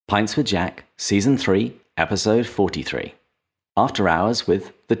Pints with Jack, Season 3, Episode 43. After Hours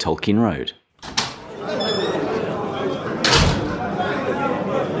with the Tolkien Road.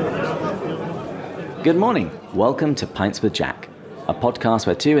 Good morning. Welcome to Pints with Jack, a podcast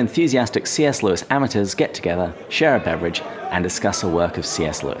where two enthusiastic C.S. Lewis amateurs get together, share a beverage, and discuss a work of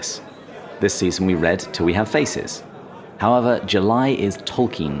C.S. Lewis. This season we read Till We Have Faces. However, July is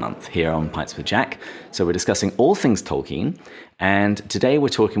Tolkien month here on Pints with Jack, so we're discussing all things Tolkien, and today we're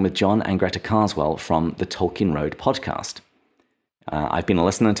talking with John and Greta Carswell from the Tolkien Road podcast. I've been a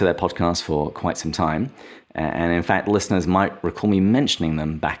listener to their podcast for quite some time, and in fact, listeners might recall me mentioning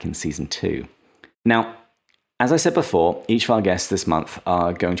them back in Season 2. Now, as I said before, each of our guests this month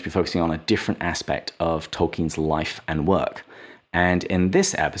are going to be focusing on a different aspect of Tolkien's life and work, and in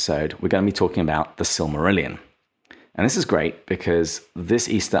this episode, we're going to be talking about the Silmarillion. And this is great because this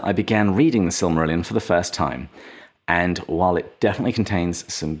Easter I began reading the Silmarillion for the first time. And while it definitely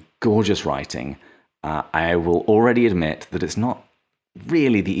contains some gorgeous writing, I will already admit that it's not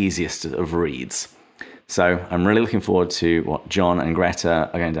really the easiest of reads. So I'm really looking forward to what John and Greta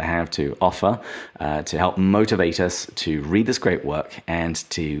are going to have to offer to help motivate us to read this great work and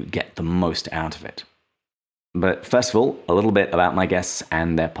to get the most out of it. But first of all, a little bit about my guests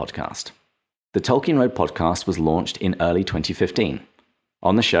and their podcast. The Tolkien Road podcast was launched in early 2015.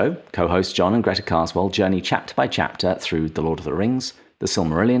 On the show, co-hosts John and Greta Carswell journey chapter by chapter through The Lord of the Rings, The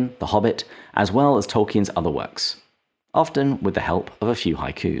Silmarillion, The Hobbit, as well as Tolkien's other works, often with the help of a few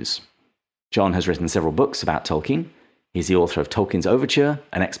haikus. John has written several books about Tolkien. He's the author of Tolkien's Overture,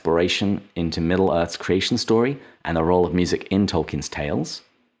 an exploration into Middle-earth's creation story and the role of music in Tolkien's tales.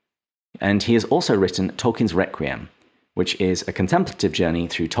 And he has also written Tolkien's Requiem, which is a contemplative journey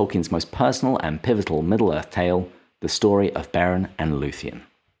through Tolkien's most personal and pivotal Middle-earth tale, the story of Beren and Luthien.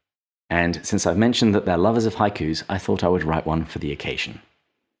 And since I've mentioned that they're lovers of haikus, I thought I would write one for the occasion.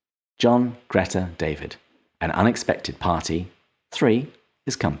 John, Greta, David. An unexpected party. 3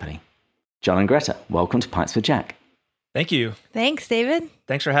 is company. John and Greta, welcome to Pints with Jack. Thank you. Thanks, David.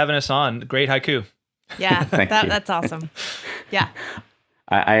 Thanks for having us on. Great haiku. Yeah, that's awesome. Yeah.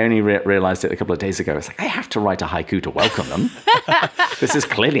 I only realized it a couple of days ago. It's like, I have to write a haiku to welcome them. This is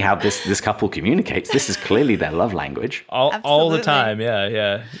clearly how this couple communicates. This is clearly their love language. All the time.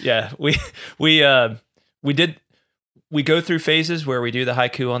 Yeah. We go through phases where we do the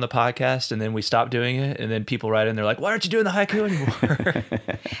haiku on the podcast and then we stop doing it. And then people write in, they're like, why aren't you doing the haiku anymore?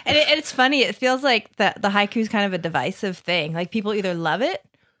 And it's funny. It feels like the haiku is kind of a divisive thing. Like people either love it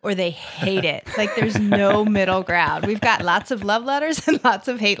or they hate it. Like there's no middle ground. We've got lots of love letters and lots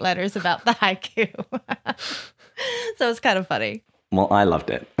of hate letters about the haiku. So it's kind of funny. Well, I loved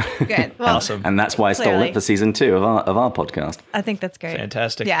it. Good. Well, awesome. And that's why I stole it for Season 2 of our podcast. I think that's great.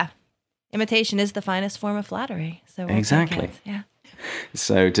 Fantastic. Yeah. Imitation is the finest form of flattery. So exactly. Yeah.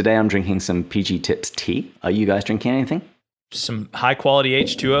 So today I'm drinking some PG Tips tea. Are you guys drinking anything? Some high quality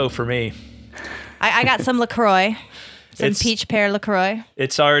H2O for me. I got some LaCroix. Some peach pear LaCroix.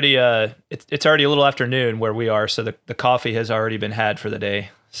 It's already it's already a little afternoon where we are, so the coffee has already been had for the day.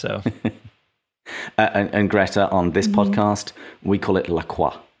 So, and Greta, on this podcast, we call it La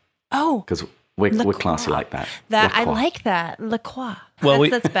Croix. Oh, because we're classy like that. I like that La Croix. Well,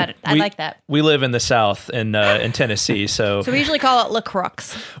 that's better. I like that. We live in the South in Tennessee, so we usually call it La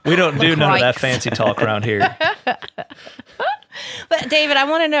Croix. We don't do none of that fancy talk around here. But David, I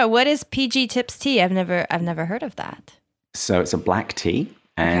want to know, what is PG Tips tea? I've never heard of that. So it's a black tea,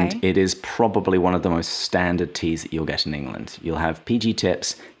 and it is probably one of the most standard teas that you'll get in England. You'll have PG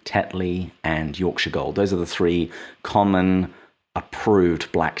Tips, Tetley, and Yorkshire Gold. Those are the 3 common approved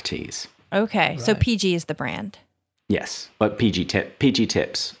black teas. Okay, right. So PG is the brand. Yes, but PG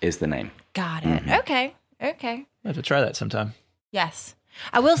Tips is the name. Got it. Mm-hmm. Okay. I have to try that sometime. Yes.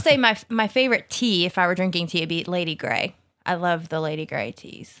 I will say my favorite tea, if I were drinking tea, would be Lady Grey. I love the Lady Grey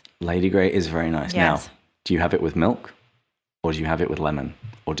teas. Lady Grey is very nice. Yes. Now, do you have it with milk? Or do you have it with lemon?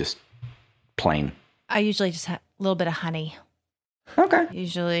 Or just plain? I usually just have a little bit of honey. Okay.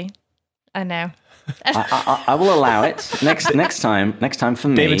 Usually. I know. I will allow it. Next time for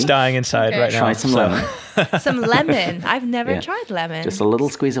me. David's dying inside right now. Try some lemon. Some lemon. I've never tried lemon. Just a little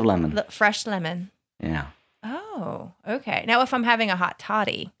squeeze of lemon. Fresh lemon. Yeah. Oh, okay. Now, if I'm having a hot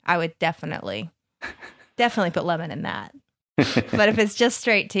toddy, I would definitely put lemon in that. But if it's just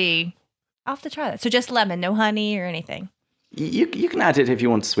straight tea, I'll have to try that. So just lemon, no honey or anything. You can add it if you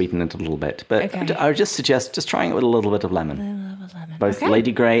want to sweeten it a little bit, but I would just suggest just trying it with a little bit of lemon. A little bit of lemon. Both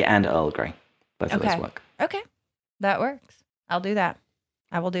Lady Grey and Earl Grey. Both of those work. Okay. That works. I'll do that.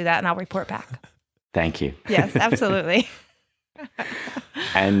 I will do that and I'll report back. Thank you. Yes, absolutely.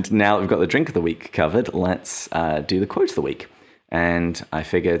 And now that we've got the drink of the week covered, let's do the quote of the week. And I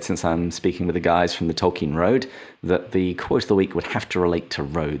figured, since I'm speaking with the guys from the Tolkien Road, that the quote of the week would have to relate to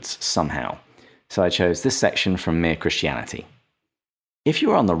roads somehow. So I chose this section from Mere Christianity. If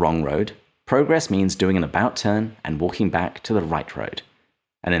you are on the wrong road, progress means doing an about turn and walking back to the right road.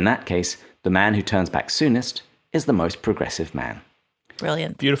 And in that case, the man who turns back soonest is the most progressive man.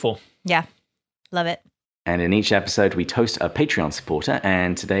 Brilliant. Beautiful. Yeah. Love it. And in each episode, we toast a Patreon supporter,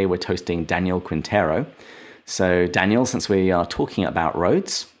 and today we're toasting Daniel Quintero. So, Daniel, since we are talking about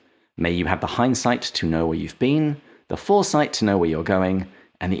roads, may you have the hindsight to know where you've been, the foresight to know where you're going,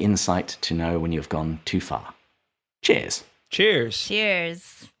 and the insight to know when you've gone too far. Cheers. Cheers.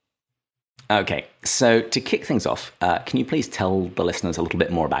 Cheers. Okay, so to kick things off, can you please tell the listeners a little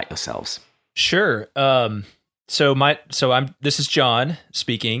bit more about yourselves? Sure. This is John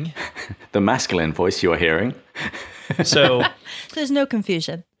speaking. The masculine voice you're hearing. So there's no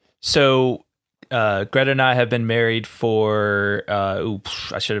confusion. So Greta and I have been married for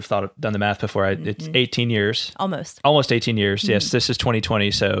I should have done the math before. It's 18 years. Almost 18 years. Mm-hmm. Yes, this is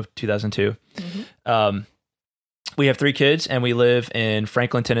 2020, so 2002. Mm-hmm. We have 3 kids, and we live in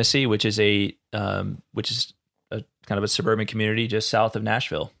Franklin, Tennessee, which is a kind of a suburban community just south of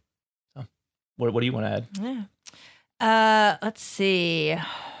Nashville. So, what do you want to add? Yeah. Let's see.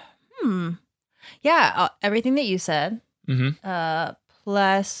 Yeah, everything that you said. Mm-hmm.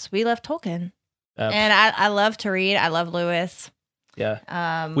 Plus, we love Tolkien, and I love to read. I love Lewis.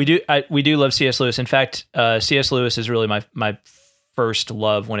 Yeah. We do love C.S. Lewis. In fact, C.S. Lewis is really my first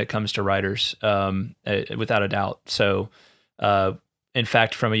love when it comes to writers, without a doubt. So, in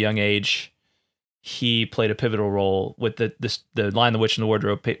fact, from a young age, he played a pivotal role with the Lion, the Witch, and the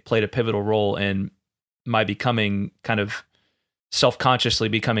Wardrobe played a pivotal role in my becoming kind of self-consciously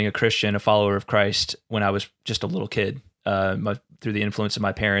becoming a Christian, a follower of Christ when I was just a little kid, through the influence of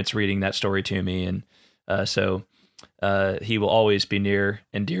my parents reading that story to me. And so he will always be near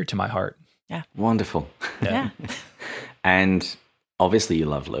and dear to my heart. Yeah. Wonderful. Yeah. And obviously you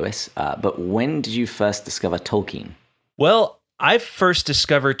love Lewis, but when did you first discover Tolkien? Well, I first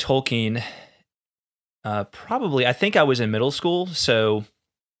discovered Tolkien probably, I think I was in middle school, so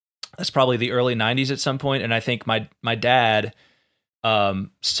that's probably the early 90s at some point. And I think my dad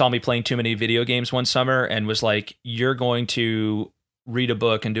saw me playing too many video games one summer and was like, "You're going to read a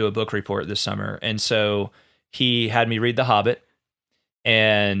book and do a book report this summer." And so he had me read The Hobbit,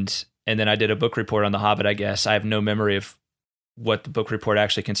 and then I did a book report on The Hobbit, I guess. I have no memory of what the book report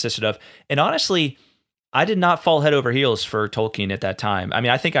actually consisted of. And honestly, I did not fall head over heels for Tolkien at that time. I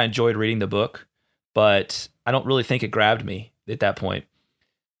mean, I think I enjoyed reading the book, but I don't really think it grabbed me at that point.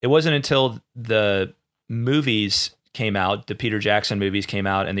 It wasn't until the movies came out, the Peter Jackson movies came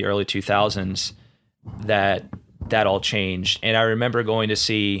out in the early 2000s, that all changed. And I remember going to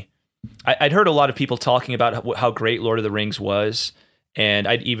see, I'd heard a lot of people talking about how great Lord of the Rings was. And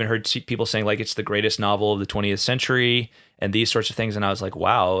I'd even heard people saying like it's the greatest novel of the 20th century and these sorts of things. And I was like,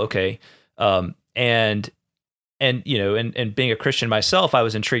 wow, okay. And you know, and being a Christian myself, I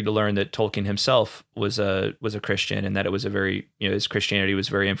was intrigued to learn that Tolkien himself was a Christian, and that it was a very, you know, his Christianity was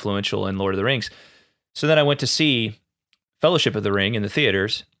very influential in Lord of the Rings. So then I went to see Fellowship of the Ring in the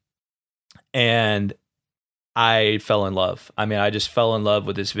theaters, and I fell in love. I mean, I just fell in love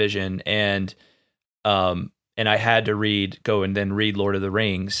with this vision, and I had to go and then read Lord of the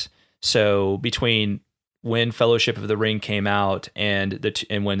Rings. So between when Fellowship of the Ring came out and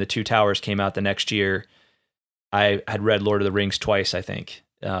when The Two Towers came out the next year, I had read Lord of the Rings twice, I think.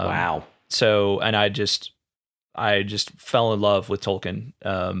 Wow. So, and I just fell in love with Tolkien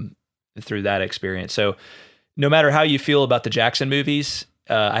through that experience. So no matter how you feel about the Jackson movies,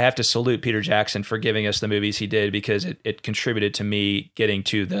 I have to salute Peter Jackson for giving us the movies he did, because it contributed to me getting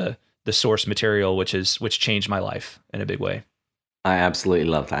to the source material, which changed my life in a big way. I absolutely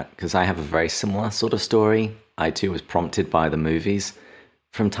love that, because I have a very similar sort of story. I too was prompted by the movies.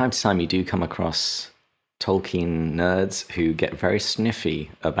 From time to time, you do come across Tolkien nerds who get very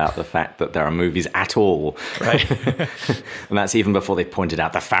sniffy about the fact that there are movies at all. Right. And that's even before they pointed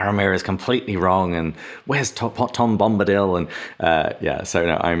out that Faramir is completely wrong and where's Tom Bombadil? And so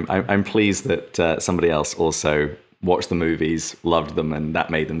no, I'm pleased that somebody else also watched the movies, loved them, and that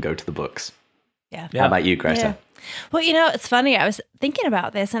made them go to the books. Yeah. How about you, Greta? Yeah. Well, you know, it's funny. I was thinking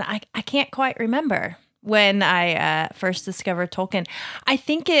about this, and I can't quite remember when I first discovered Tolkien. I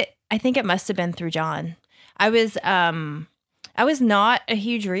think it must have been through John. I was not a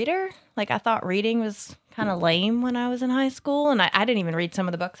huge reader. Like, I thought reading was kind of lame when I was in high school, and I didn't even read some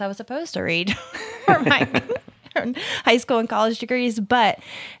of the books I was supposed to read for my high school and college degrees. But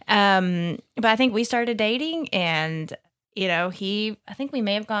I think we started dating, and you know, I think we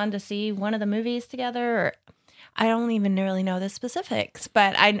may have gone to see one of the movies together. Or I don't even really know the specifics,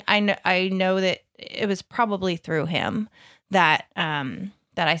 but I know that it was probably through him that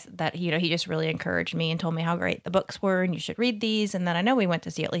he just really encouraged me and told me how great the books were and you should read these. And then I know we went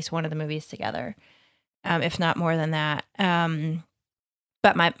to see at least one of the movies together, if not more than that.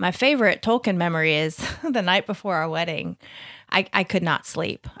 But my favorite Tolkien memory is the night before our wedding. I could not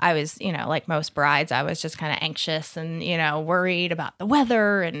sleep. I was, like most brides, I was just kind of anxious and, worried about the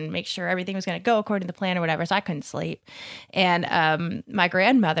weather and make sure everything was going to go according to plan or whatever. So I couldn't sleep. And my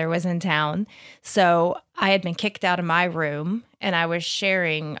grandmother was in town. So I had been kicked out of my room and I was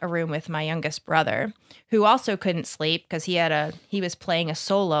sharing a room with my youngest brother, who also couldn't sleep because he was playing a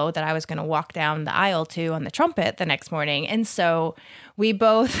solo that I was going to walk down the aisle to on the trumpet the next morning. And so we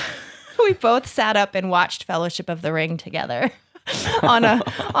both sat up and watched Fellowship of the Ring together on our,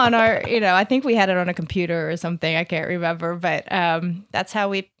 I think we had it on a computer or something. I can't remember, but that's how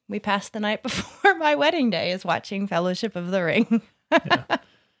we passed the night before my wedding day, is watching Fellowship of the Ring. Yeah.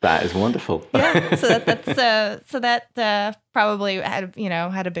 That is wonderful. Yeah, so that probably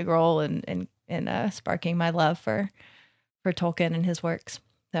had a big role in sparking my love for Tolkien and his works.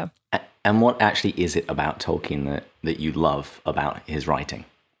 So. And what actually is it about Tolkien that you love about his writing?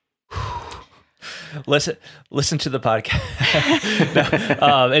 Listen to the podcast.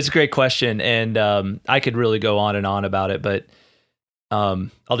 No, it's a great question, and I could really go on and on about it, but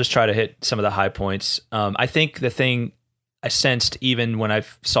I'll just try to hit some of the high points. I think the thing I sensed even when I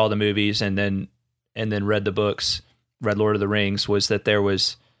saw the movies and then read the books, read Lord of the Rings, was that there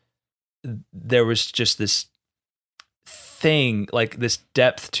was just this thing, like this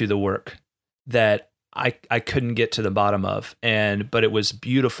depth to the work that I couldn't get to the bottom of, but it was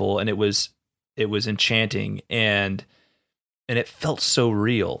beautiful and it was enchanting and it felt so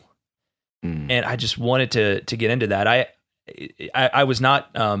real. And I just wanted to get into that. I was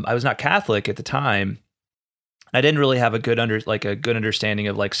not Catholic at the time. I didn't really have a good understanding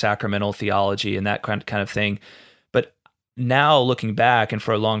of like sacramental theology and that kind of thing. But now looking back, and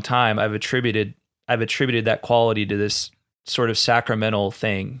for a long time, I've attributed that quality to this sort of sacramental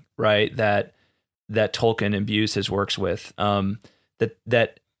thing, right? That Tolkien imbues his works with.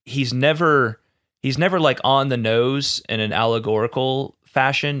 That he's never like on the nose in an allegorical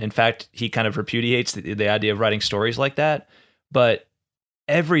fashion. In fact, he kind of repudiates the idea of writing stories like that. But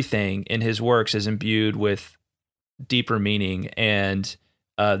everything in his works is imbued with deeper meaning and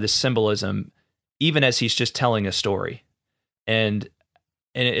the symbolism, even as he's just telling a story. And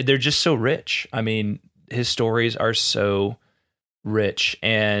they're just so rich. I mean, his stories are so rich.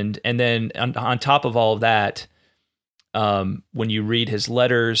 And then on top of all of that, when you read his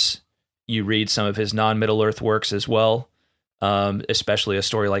letters, you read some of his non-Middle-earth works as well, especially a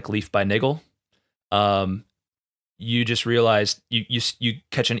story like Leaf by Niggle. You just realize you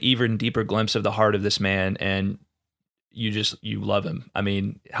catch an even deeper glimpse of the heart of this man, and you love him. I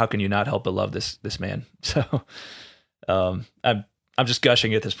mean, how can you not help but love this man? So, I'm just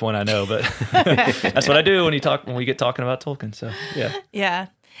gushing at this point, I know, but that's what I do when we get talking about Tolkien. So, yeah. Yeah.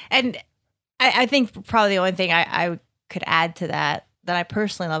 And I think probably the only thing I could add to that I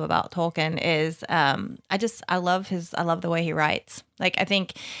personally love about Tolkien is I love the way he writes. Like, I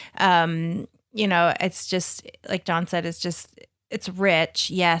think it's just like John said, it's rich,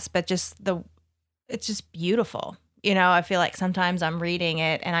 yes, but it's just beautiful. I feel like sometimes I'm reading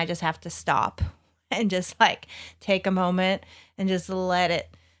it and I just have to stop and just like take a moment and just let it,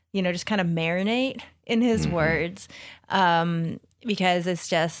 just kind of marinate in his words. Because it's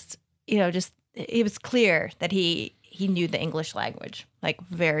just, it was clear that he knew the English language like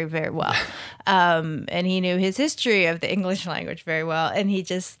very, very well. And he knew his history of the English language very well. And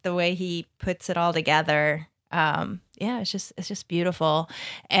the way he puts it all together, it's just beautiful.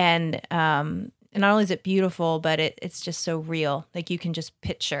 And not only is it beautiful, but it's just so real. Like, you can just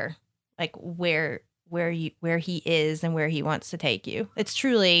picture like where he is and where he wants to take you. It's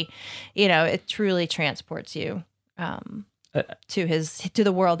truly, it truly transports you to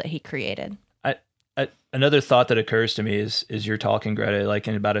the world that he created. Another thought that occurs to me is you're talking, Greta, like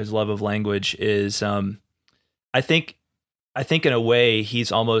about his love of language is, I think in a way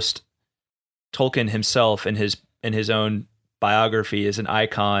he's almost Tolkien himself in his own biography is an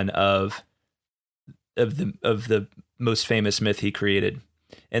icon of the most famous myth he created,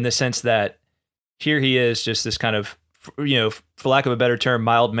 in the sense that here he is, just this kind of, for lack of a better term,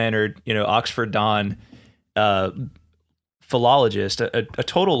 mild-mannered, Oxford Don philologist, a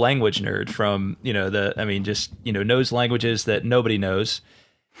total language nerd from, knows languages that nobody knows,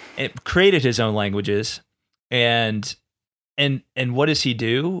 and created his own languages. And what does he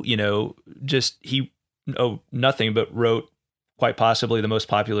do? Nothing but wrote quite possibly the most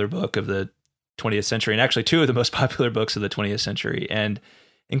popular book of the 20th century, and actually two of the most popular books of the 20th century, and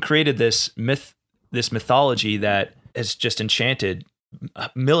created this mythology that has just enchanted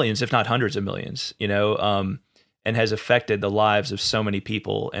millions, if not hundreds of millions, and has affected the lives of so many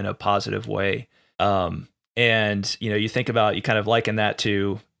people in a positive way. And, you think about, you kind of liken that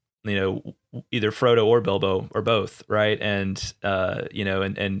to, either Frodo or Bilbo or both, right? And,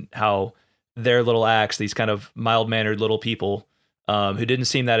 and how their little acts, these kind of mild-mannered little people who didn't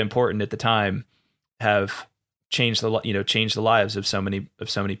seem that important at the time, have changed the lives of so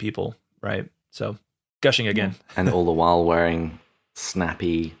many people, right? So, gushing again. And all the while wearing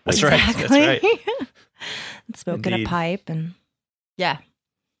snappy... That's right. That's right. Smoking a pipe, and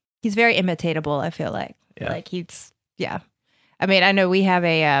he's very imitatable, I feel like. Yeah. Like I mean, I know we have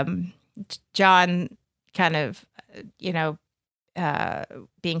a John kind of,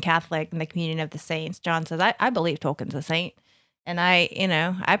 being Catholic in the communion of the saints. John says, I believe Tolkien's a saint. And I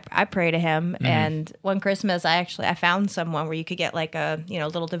pray to him. Mm-hmm. And one Christmas, I found someone where you could get like a,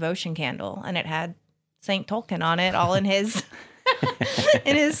 little devotion candle, and it had Saint Tolkien on it, all in his,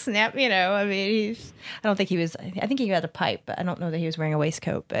 in his snap, I mean, I think he had a pipe, but I don't know that he was wearing a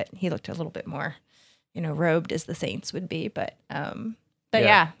waistcoat, but he looked a little bit more, robed as the saints would be. But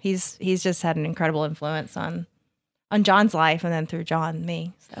he's just had an incredible influence on John's life, and then through John,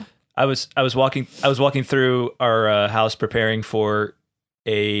 me. So I was walking through our house preparing for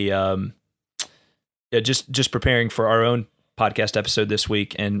just preparing for our own podcast episode this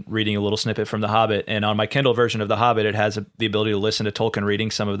week, and reading a little snippet from The Hobbit. And on my Kindle version of The Hobbit, it has the ability to listen to Tolkien reading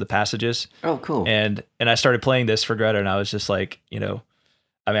some of the passages. Oh, cool. And I started playing this for Greta, and I was just like,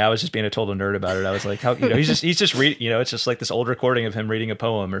 I was just being a total nerd about it. I was like, how, he's just reading, it's just like this old recording of him reading a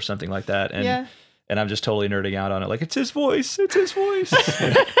poem or something like that. And and I'm just totally nerding out on it. Like, it's his voice.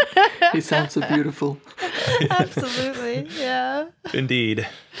 He sounds so beautiful. Absolutely. Yeah. Indeed.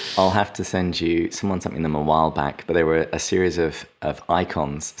 I'll have to send you, someone sent me them a while back, but they were a series of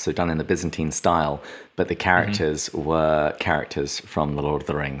icons, so done in the Byzantine style, but the characters were characters from The Lord of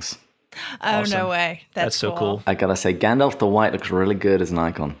the Rings. Oh, Awesome. No way. That's so cool. I gotta say, Gandalf the White looks really good as an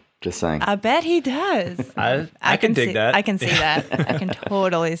icon. Just saying. I bet he does. I can dig that. I can see that. I can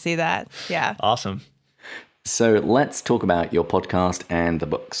totally see that. Yeah. Awesome. So let's talk about your podcast and the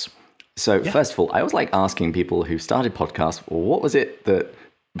books. So first of all, I always like asking people who started podcasts, what was it that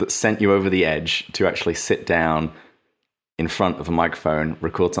sent you over the edge to actually sit down in front of a microphone,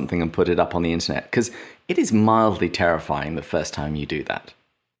 record something, and put it up on the internet? Because it is mildly terrifying the first time you do that.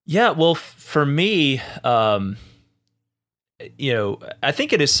 Yeah, well, for me, I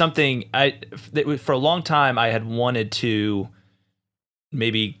think it is something that for a long time I had wanted to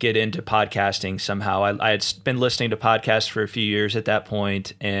maybe get into podcasting somehow. I had been listening to podcasts for a few years at that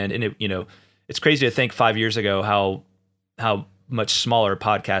point, and it, it's crazy to think 5 years ago how much smaller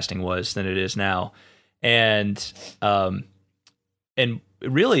podcasting was than it is now, and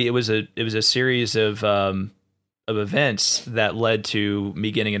really it was a series of events that led to me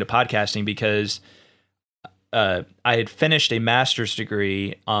getting into podcasting, because I had finished a master's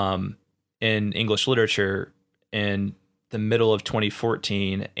degree in English literature in the middle of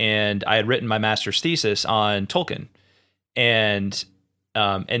 2014, and I had written my master's thesis on Tolkien, and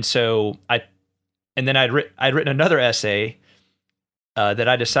so I'd written another essay that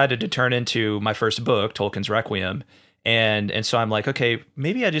I decided to turn into my first book, Tolkien's Requiem, and so I'm like, okay,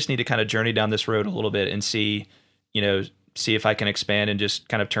 maybe I just need to kind of journey down this road a little bit and see if I can expand and just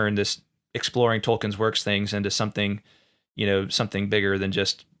kind of turn this exploring Tolkien's works things into something, something bigger than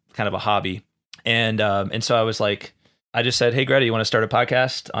just kind of a hobby. And so I was like, I just said, hey, Greta, you want to start a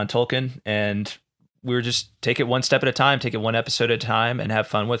podcast on Tolkien? And we were just take it one step at a time, take it one episode at a time, and have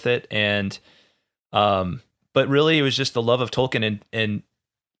fun with it. And, but really it was just the love of Tolkien and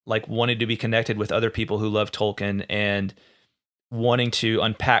like wanting to be connected with other people who love Tolkien, and wanting to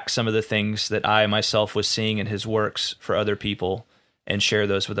unpack some of the things that I myself was seeing in his works for other people, and share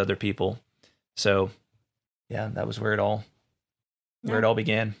those with other people. So yeah, that was where it all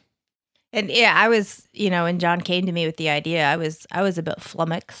began. And I was, when John came to me with the idea, I was a bit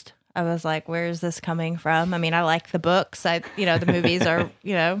flummoxed. I was like, where is this coming from? I mean, I like the books. The movies are,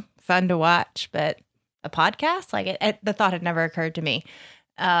 fun to watch, but a podcast, like the thought had never occurred to me.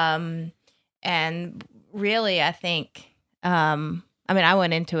 And really, I think, I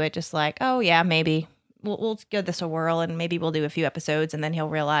went into it just like, oh yeah, maybe we'll give this a whirl, and maybe we'll do a few episodes, and then he'll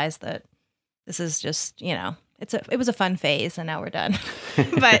realize that this is just, it was a fun phase, and now we're done.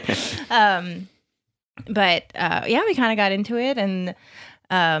 but we kind of got into it, and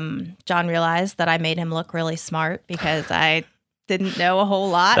John realized that I made him look really smart because I didn't know a whole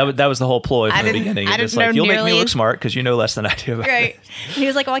lot. That was the whole ploy from the beginning. I It's didn't like, know you'll make me nearly- look smart because you know less than I do about Right. it. And he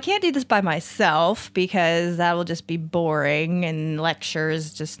was like, well, I can't do this by myself because that will just be boring, and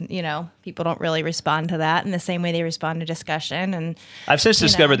lectures just, people don't really respond to that in the same way they respond to discussion. And I've since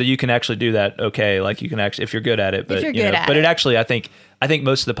discovered that you can actually do that okay. Like you can actually, if you're good at it. But, you're good at but it. it actually, I think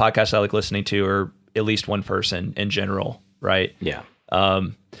most of the podcasts I like listening to are at least one person in general, right? Yeah.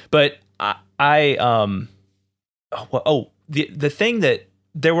 But the thing that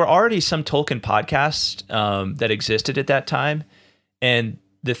there were already some Tolkien podcasts that existed at that time, and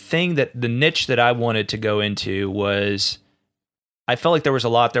the niche that I wanted to go into was, I felt like there was a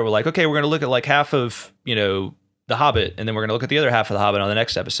lot that were like, okay, we're going to look at like half of The Hobbit, and then we're going to look at the other half of The Hobbit on the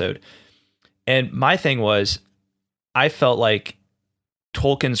next episode. And my thing was, I felt like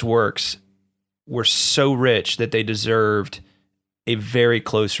Tolkien's works were so rich that they deserved a very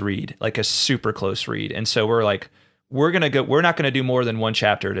close read, like a super close read. And so we're like, we're not going to do more than one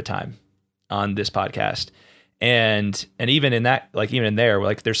chapter at a time on this podcast. And even in that, like even in there,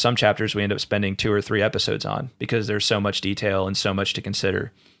 like there's some chapters we end up spending 2 or 3 episodes on because there's so much detail and so much to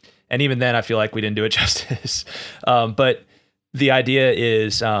consider. And even then I feel like we didn't do it justice. But the idea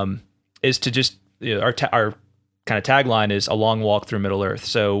is to just, our kind of tagline is a long walk through Middle Earth.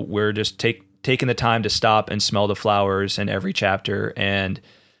 So we're just taking the time to stop and smell the flowers in every chapter. And,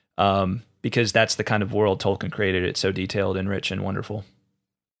 because that's the kind of world Tolkien created. It's so detailed and rich and wonderful.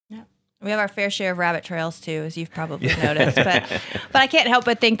 Yeah. We have our fair share of rabbit trails too, as you've probably noticed, but I can't help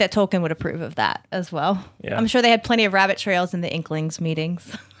but think that Tolkien would approve of that as well. Yeah. I'm sure they had plenty of rabbit trails in the Inklings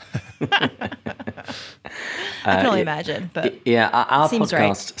meetings. I can only imagine, but our seems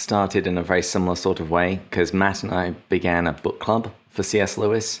podcast right. started in a very similar sort of way because Matt and I began a book club for C.S.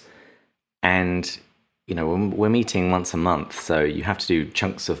 Lewis, and we're meeting once a month, so you have to do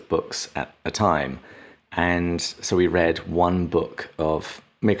chunks of books at a time. And so we read one book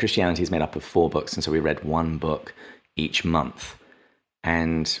Christianity is made up of 4 books, and so we read one book each month.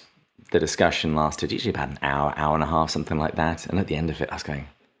 And the discussion lasted usually about an hour and a half, something like that. And at the end of it, I was going,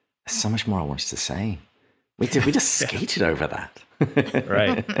 there's so much more I wanted to say. We just skated over that.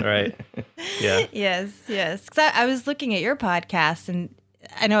 Right. Yeah. Yes. 'Cause I was looking at your podcast, and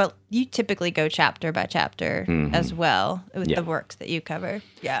I know you typically go chapter by chapter as well with the works that you cover.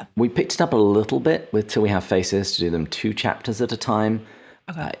 Yeah. We picked it up a little bit with Till We Have Faces to do them 2 chapters at a time.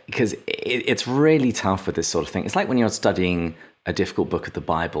 Okay. Because it's really tough with this sort of thing. It's like when you're studying a difficult book of the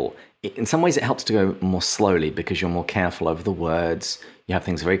Bible. In some ways, it helps to go more slowly because you're more careful over the words. You have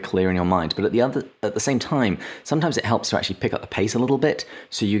things very clear in your mind. But at the same time, sometimes it helps to actually pick up the pace a little bit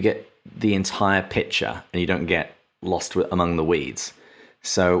so you get the entire picture and you don't get lost among the weeds.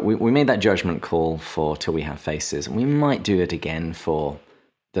 So we made that judgment call for Till We Have Faces, and we might do it again for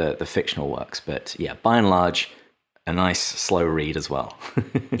the fictional works. But yeah, by and large, a nice slow read as well.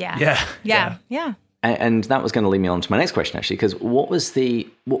 Yeah. And that was going to lead me on to my next question, actually, because what is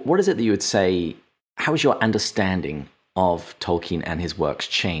it that you would say, how has your understanding of Tolkien and his works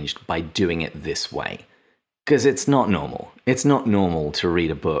changed by doing it this way? Because it's not normal. It's not normal to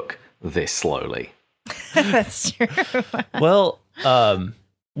read a book this slowly. That's true. Well,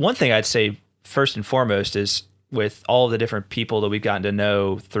 one thing I'd say first and foremost is with all the different people that we've gotten to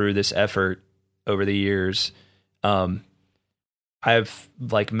know through this effort over the years, I've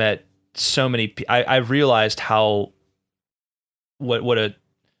met so many. I've realized how what a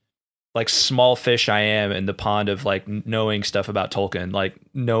small fish I am in the pond of knowing stuff about Tolkien,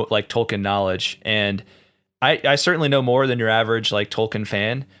 Tolkien knowledge, and I certainly know more than your average Tolkien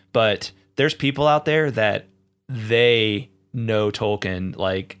fan, but there's people out there that they know Tolkien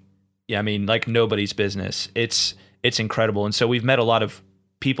like nobody's business. It's incredible. And so we've met a lot of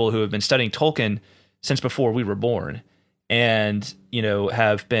people who have been studying Tolkien since before we were born, and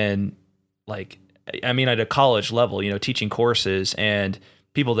have been at a college level, teaching courses, and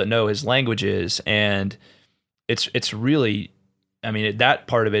people that know his languages, and it's really, that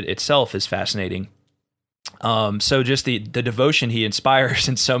part of it itself is fascinating. So just the devotion he inspires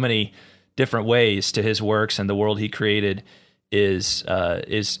in so many different ways to his works and the world he created is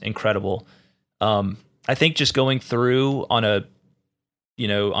incredible. I think just going through on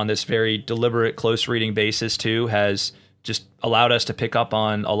this very deliberate, close reading basis too has just allowed us to pick up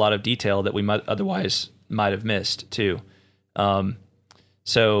on a lot of detail that we might have missed too.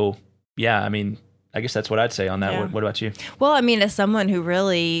 So yeah, I guess that's what I'd say on that. Yeah. What about you? Well, as someone who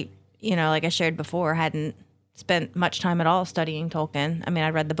really, like I shared before, hadn't spent much time at all studying Tolkien. I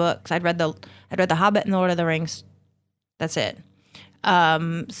read the books. I'd read the Hobbit and the Lord of the Rings. That's it.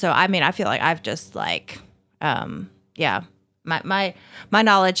 So I feel like I've just my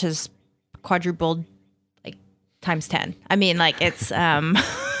knowledge has quadrupled times 10. I mean, like it's I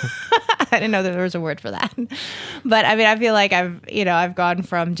didn't know that there was a word for that. But I mean, I feel like I've gone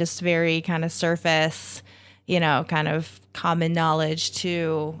from just very kind of surface, kind of common knowledge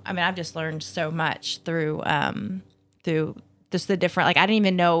to, I mean, I've just learned so much through just the different, like I didn't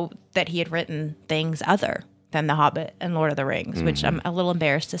even know that he had written things other than The Hobbit and Lord of the Rings, which I'm a little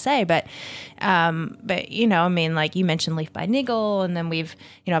embarrassed to say, but I mean, like you mentioned Leaf by Nigel, and then we've,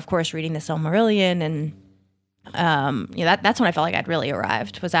 of course, reading the Silmarillion, and that's when I felt like I'd really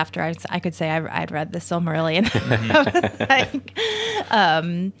arrived, was after I could say I'd read the Silmarillion.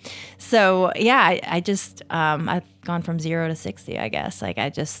 So yeah, I just I've gone from 0 to 60, I guess. Like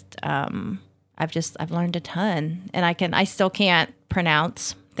I've learned a ton, and I still can't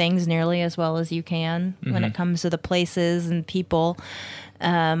pronounce things nearly as well as you can when it comes to the places and people.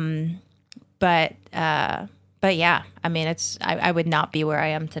 But yeah, I mean, I would not be where I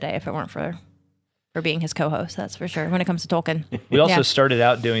am today if it weren't for being his co-host. That's for sure. When it comes to Tolkien, we also started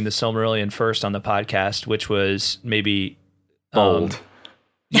out doing the Silmarillion first on the podcast, which was maybe bold.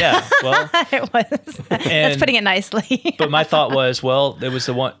 Yeah, well, it was. That's putting it nicely. But my thought was, well, it was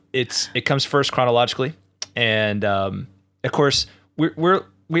the one. It comes first chronologically, and of course, we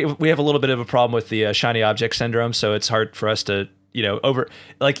have a little bit of a problem with the shiny object syndrome, so it's hard for us to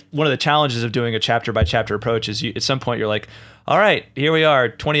one of the challenges of doing a chapter by chapter approach is at some point you're like, all right, here we are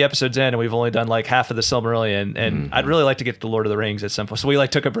 20 episodes in and we've only done like half of the Silmarillion, and I'd really like to get to the Lord of the Rings at some point. So we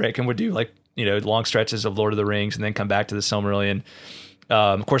took a break and would do long stretches of Lord of the Rings and then come back to the Silmarillion.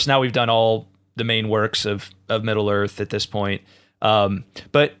 Of course, now we've done all the main works of Middle Earth at this point.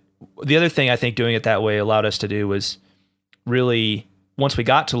 But the other thing I think doing it that way allowed us to do was really, once we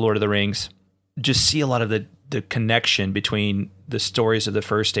got to Lord of the Rings, just see a lot of the connection between the stories of the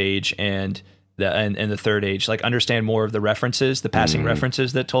first age and the third age, like understand more of the references, the passing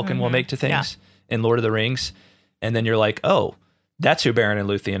references that Tolkien will make to things in Lord of the Rings. And then you're like, oh, that's who Beren and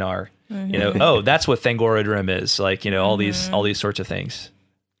Luthien are. Oh, that's what Thangorodrim is, like, all these sorts of things.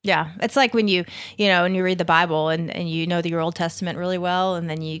 Yeah, it's like when you read the Bible and your Old Testament really well, and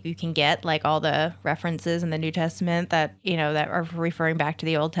then you can get like all the references in the New Testament that that are referring back to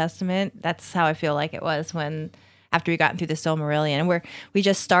the Old Testament. That's how I feel like it was after we gotten through the Silmarillion, and we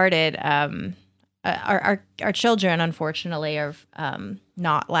just started. Our children, unfortunately, are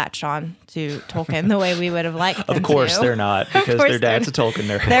not latched on to Tolkien the way we would have liked them Of course to. They're not, because their dad's a Tolkien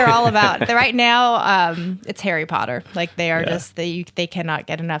nerd. They're all about right now. It's Harry Potter. Like they are just they cannot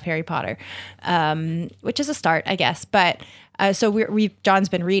get enough Harry Potter, which is a start, I guess. But so John's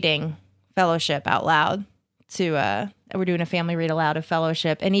been reading Fellowship out loud to. We're doing a family read aloud of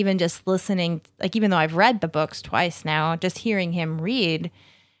Fellowship, and even just listening, like even though I've read the books twice now, just hearing him read.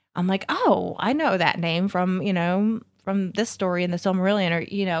 I'm like, oh, I know that name from this story in the Silmarillion, or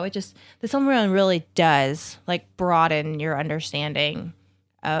the Silmarillion really does like broaden your understanding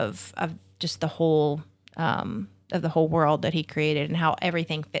of just the whole world that he created and how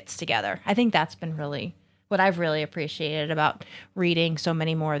everything fits together. I think that's been really what I've really appreciated about reading so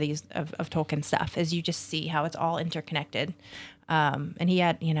many more of these of Tolkien stuff, is you just see how it's all interconnected. And he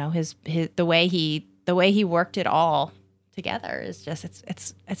had his the way he worked it all together is just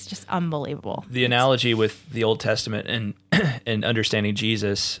it's just unbelievable. The analogy with the Old Testament and understanding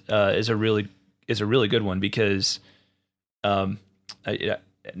Jesus is a really good one, because in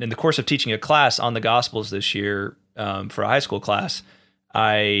the course of teaching a class on the Gospels this year for a high school class,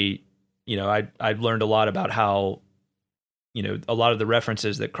 I learned a lot about how a lot of the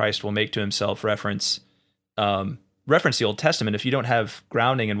references that Christ will make to himself reference the Old Testament. If you don't have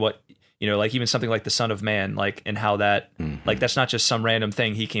grounding in what like even something like the Son of Man, like, and how that, like, that's not just some random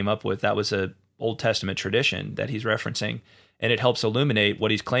thing he came up with. That was a Old Testament tradition that he's referencing, and it helps illuminate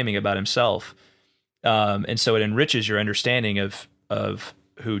what he's claiming about himself. And so it enriches your understanding of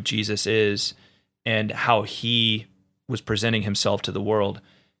who Jesus is and how he was presenting himself to the world.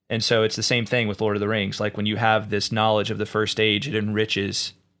 And so it's the same thing with Lord of the Rings. Like when you have this knowledge of the first age, it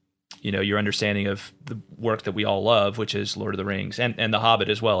enriches your understanding of the work that we all love, which is Lord of the Rings, and The Hobbit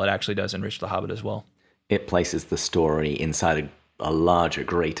as well. It actually does enrich The Hobbit as well. It places the story inside a larger,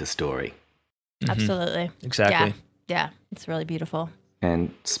 greater story. Absolutely. Exactly. Yeah. It's really beautiful.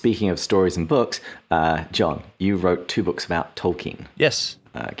 And speaking of stories and books, John, you wrote 2 books about Tolkien. Yes.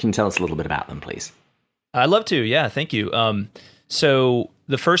 Can you tell us a little bit about them, please? I'd love to. Yeah, thank you. So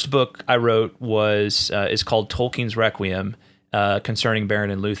the first book I wrote is called Tolkien's Requiem, concerning Beren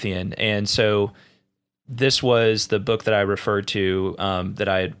and Luthien. And so this was the book that I referred to, that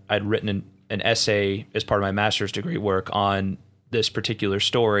I'd written an essay as part of my master's degree work on this particular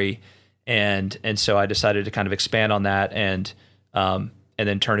story. And so I decided to kind of expand on that and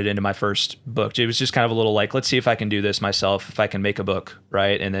then turn it into my first book. It was just kind of a little like, let's see if I can do this myself, if I can make a book,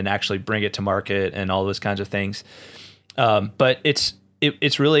 right? And then actually bring it to market and all those kinds of things. But it's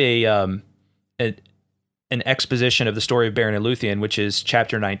really an exposition of the story of Beren and Luthien, which is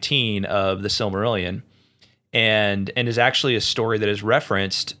chapter 19 of the Silmarillion, and is actually a story that is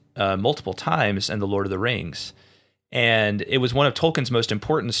referenced multiple times in The Lord of the Rings. And it was one of Tolkien's most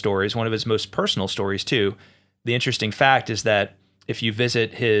important stories, one of his most personal stories too. The interesting fact is that if you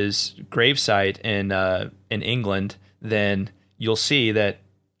visit his gravesite in England, then you'll see that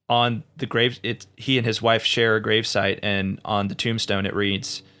on the grave, he and his wife share a gravesite, and on the tombstone it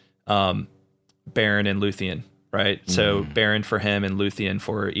reads Beren and Luthien, right? So Beren for him and Luthien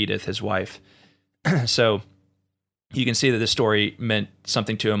for Edith, his wife. So you can see that this story meant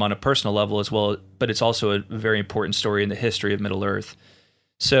something to him on a personal level as well, but it's also a very important story in the history of Middle-earth.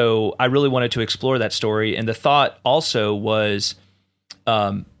 So I really wanted to explore that story, and the thought also was,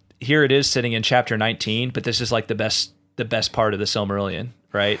 here it is sitting in chapter 19, but this is like the best part of the Silmarillion,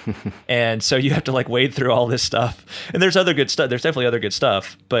 right? And so you have to like wade through all this stuff. And there's other good stuff. There's definitely other good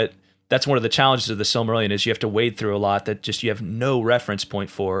stuff, but that's one of the challenges of the Silmarillion is you have to wade through a lot that just you have no reference point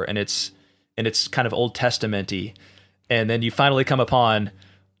for, and it's kind of Old Testament-y. And then you finally come upon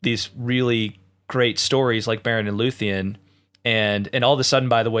these really great stories like Beren and Luthien, and all of a sudden,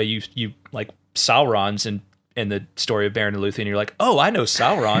 by the way, you like Sauron's in the story of Beren and Luthien, you're like, oh, I know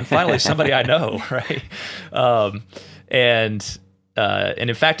Sauron. Finally, somebody I know, right? And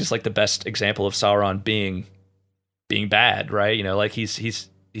in fact, it's like the best example of Sauron being bad, right? You know, like he's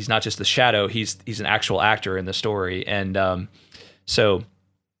not just the shadow; he's an actual actor in the story. And so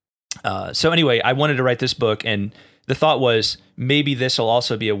anyway, I wanted to write this book, and the thought was maybe this will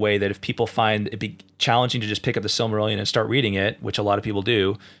also be a way that if people find it be challenging to just pick up the Silmarillion and start reading it, which a lot of people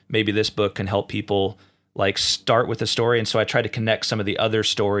do, maybe this book can help people like start with the story. And so I tried to connect some of the other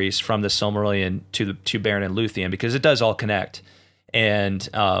stories from the Silmarillion to Beren and Luthien, because it does all connect, and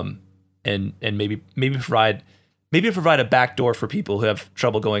maybe provide a back door for people who have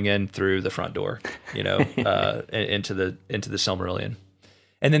trouble going in through the front door, you know, into the Silmarillion.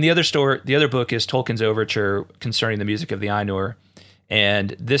 And then the other book is Tolkien's Overture concerning the music of the Ainur,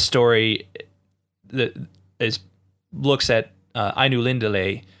 and this story looks at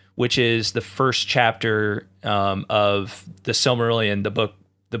Ainulindale, which is the first chapter of the Silmarillion,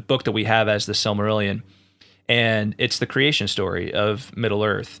 the book that we have as the Silmarillion, and it's the creation story of Middle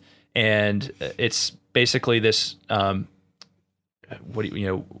Earth, and it's basically this. How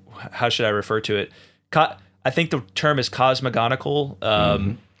should I refer to it? I think the term is cosmogonical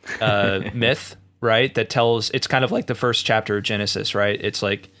myth, right? That tells, it's kind of like the first chapter of Genesis, right? It's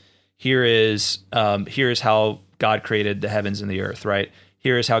like, here is how God created the heavens and the earth, right?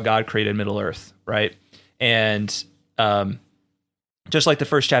 Here is how God created Middle Earth, right? And just like the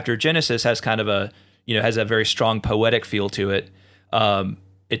first chapter of Genesis has kind of has a very strong poetic feel to it.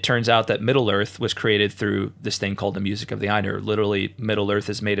 It turns out that Middle Earth was created through this thing called the music of the Ainur. Literally, Middle Earth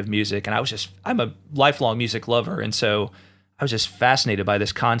is made of music, and I'm a lifelong music lover, and so I was just fascinated by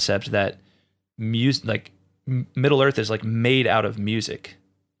this concept that music, like Middle Earth, is like made out of music.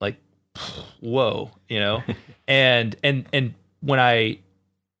 Like, whoa, you know. and when I,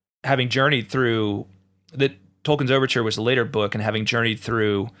 having journeyed through Tolkien's Overture was a later book, and having journeyed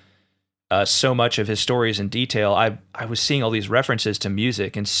through so much of his stories in detail, I was seeing all these references to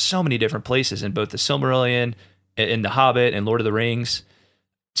music in so many different places in both the Silmarillion, in The Hobbit, and Lord of the Rings.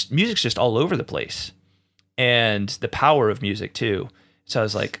 Music's just all over the place, and the power of music too. So I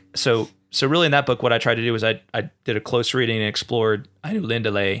was like, so really in that book, what I tried to do was I did a close reading and explored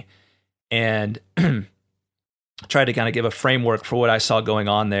Ainulindale, and tried to kind of give a framework for what I saw going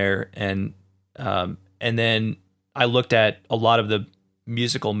on there, and then I looked at a lot of the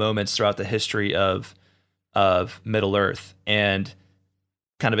musical moments throughout the history of Middle Earth, and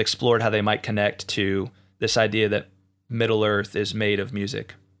kind of explored how they might connect to this idea that Middle Earth is made of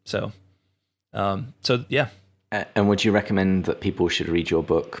music. So yeah. And would you recommend that people should read your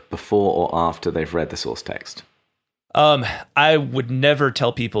book before or after they've read the source text? I would never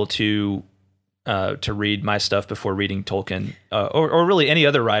tell people to read my stuff before reading Tolkien, or really any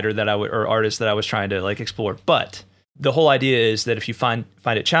other writer or artist that I was trying to like explore. But the whole idea is that if you find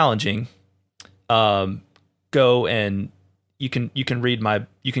it challenging, go and you can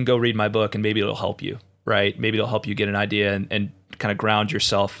go read my book, and maybe it'll help you, right? Maybe it'll help you get an idea and kind of ground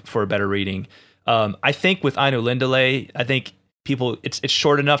yourself for a better reading. I think with Ainulindale, I think people, it's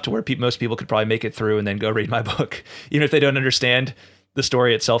short enough to where most people could probably make it through and then go read my book, even if they don't understand the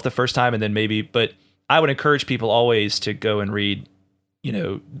story itself the first time, and then but I would encourage people always to go and read,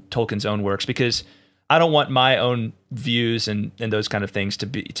 Tolkien's own works, because I don't want my own views and those kind of things to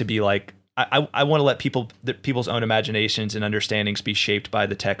be like, I want to let people's own imaginations and understandings be shaped by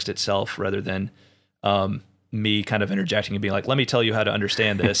the text itself rather than me kind of interjecting and being like, let me tell you how to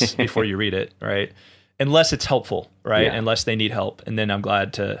understand this before you read it, right? Unless it's helpful, right? Yeah. Unless they need help, and then I'm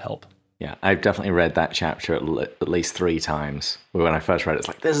glad to help. Yeah, I've definitely read that chapter at least 3 times. When I first read it, it's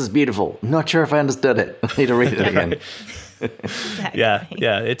like, this is beautiful. I'm not sure if I understood it. I need to read it again. Exactly.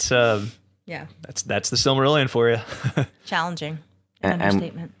 Yeah, it's that's the Silmarillion for you. Challenging.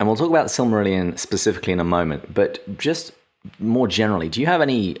 Understatement. And we'll talk about the Silmarillion specifically in a moment, but just more generally, do you have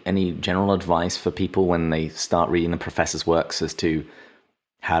any general advice for people when they start reading the professor's works as to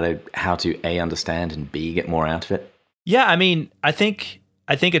how to A, understand, and B, get more out of it? Yeah, I mean, I think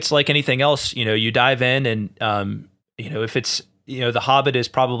it's like anything else. You dive in, and if it's The Hobbit is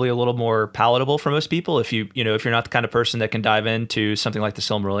probably a little more palatable for most people. If you're not the kind of person that can dive into something like the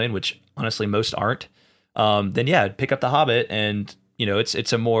Silmarillion, which honestly most aren't, then yeah, pick up the Hobbit, and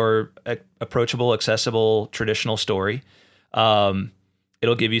it's a more approachable, accessible, traditional story.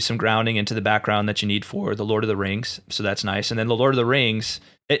 It'll give you some grounding into the background that you need for the Lord of the Rings, so that's nice. And then the Lord of the Rings,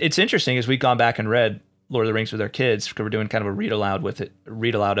 it's interesting as we've gone back and read Lord of the Rings with our kids, because we're doing kind of a read aloud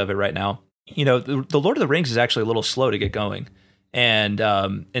of it right now. The Lord of the Rings is actually a little slow to get going, and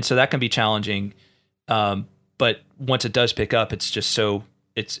so that can be challenging. But once it does pick up, it's just so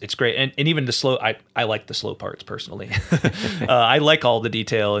it's great. And even the slow, I like the slow parts personally. I like all the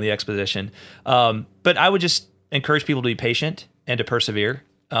detail and the exposition. But I would just encourage people to be patient and to persevere,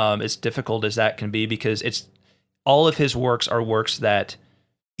 as difficult as that can be, because it's all of his works are works that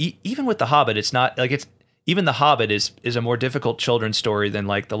even with The Hobbit, it's not like it's even The Hobbit is a more difficult children's story than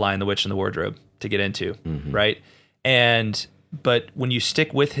like The Lion, the Witch, and the Wardrobe to get into, right? But when you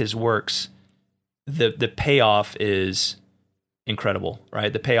stick with his works, the payoff is incredible,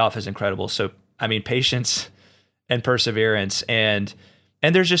 right? The payoff is incredible. So I mean, patience and perseverance, and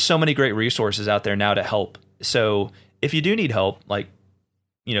there's just so many great resources out there now to help. So if you do need help, like,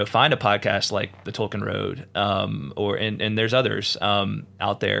 find a podcast like the Tolkien Road, and there's others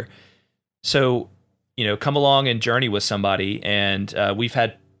out there. So, come along and journey with somebody. And we've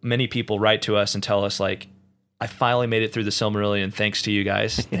had many people write to us and tell us like, I finally made it through the Silmarillion thanks to you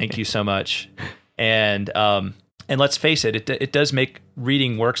guys. Thank you so much. And let's face it, it does make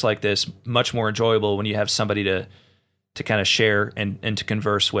reading works like this much more enjoyable when you have somebody to kind of share and to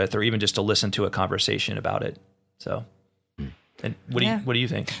converse with, or even just to listen to a conversation about it. So, and what do you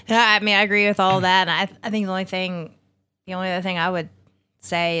think? Yeah, I mean, I agree with all that. And I think the only other thing I would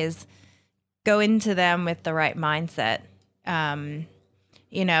say is go into them with the right mindset. I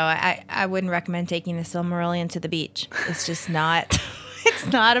wouldn't recommend taking the Silmarillion to the beach. It's just not. It's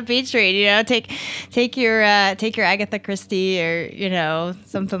not a beach read. Take your Agatha Christie or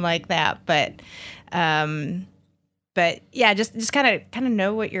something like that. But yeah, just kind of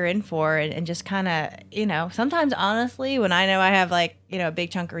know what you're in for, and just kind of, sometimes honestly, when I know I have like, a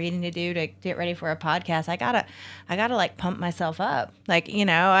big chunk of reading to do to get ready for a podcast, I gotta like pump myself up. Like,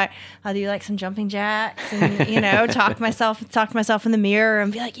 I'll do like some jumping jacks and, talk to myself in the mirror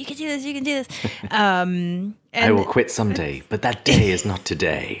and be like, you can do this, you can do this. And I will quit someday, but that day is not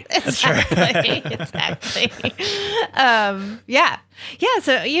today. Exactly. Yeah.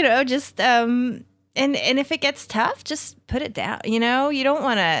 So, just, and if it gets tough, just put it down. You don't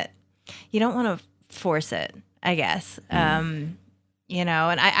want to force it, I guess. And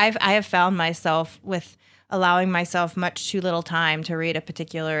I have found myself with allowing myself much too little time to read a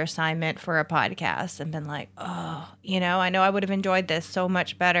particular assignment for a podcast, and been like, I know I would have enjoyed this so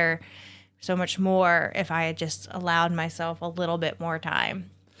much better, so much more if I had just allowed myself a little bit more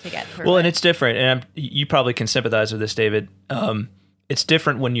time to get through. Well, and it's different, and you probably can sympathize with this, David. It's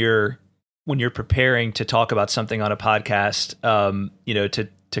different when you're preparing to talk about something on a podcast,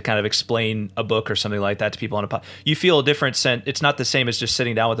 to kind of explain a book or something like that to people on a podcast. You feel a different sense. It's not the same as just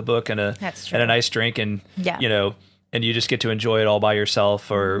sitting down with a book and a nice drink, and and you just get to enjoy it all by yourself,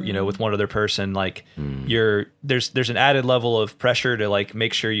 or with one other person. Like there's an added level of pressure to like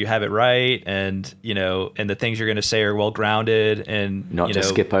make sure you have it right, and and the things you're going to say are well grounded, and not just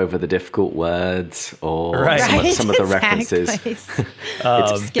skip over the difficult words or right. some of the references.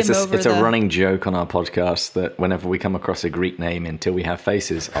 It's a running joke on our podcast that whenever we come across a Greek name Until We Have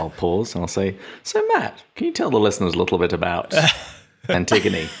Faces, I'll pause and I'll say, "So Matt, can you tell the listeners a little bit about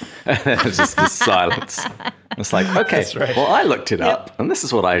Antigone?" It's just silence. It's like, okay, right. Well, I looked it up, and this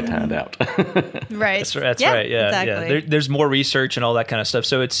is what I turned out. Right. That's right. Yeah, exactly. Yeah. There's more research and all that kind of stuff.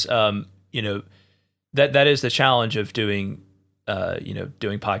 So it's, that is the challenge of doing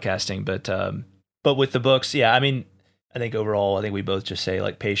podcasting. But with the books, yeah, I mean, I think overall, I think we both just say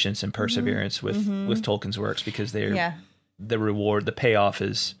like patience and perseverance with Tolkien's works, because they're the reward, the payoff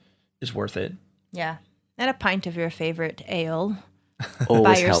is worth it. Yeah. And a pint of your favorite ale Always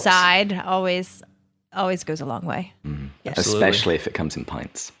by your helps. side always goes a long way. Yes. Especially if it comes in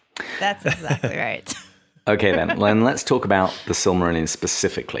pints. That's exactly right. Okay, then let's talk about the Silmarillion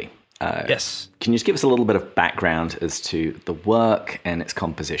specifically. Yes. Can you just give us a little bit of background as to the work and its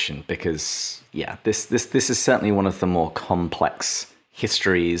composition? Because, this is certainly one of the more complex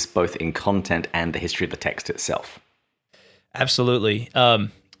histories, both in content and the history of the text itself. Absolutely. The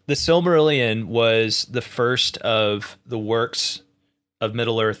Silmarillion was the first of the works of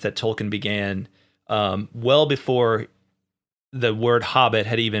Middle-earth that Tolkien began well before the word Hobbit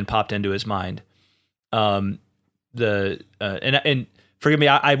had even popped into his mind. And forgive me,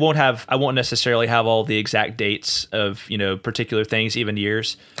 I won't necessarily have all the exact dates of, particular things, even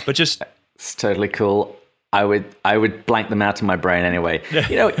years, but just it's totally cool. I would blank them out in my brain anyway.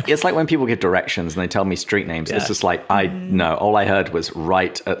 It's like when people give directions and they tell me street names. Yeah. It's just like, I know, all I heard was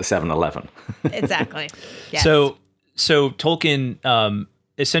right at the 7-Eleven. Exactly. Yes. So Tolkien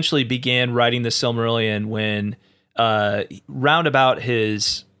essentially began writing the Silmarillion when round about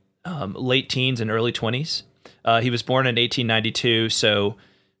his late teens and early 20s. He was born in 1892, so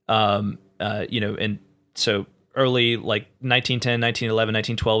and so early, like 1910, 1911,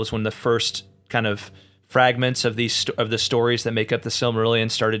 1912 was when the first kind of fragments of the stories that make up the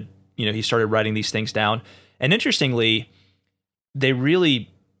Silmarillion started. He started writing these things down, and interestingly, the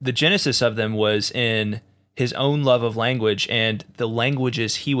genesis of them was in his own love of language and the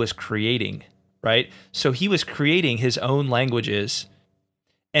languages he was creating. Right, so he was creating his own languages,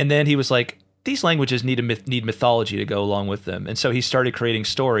 and then he was like, these languages need mythology to go along with them. And so he started creating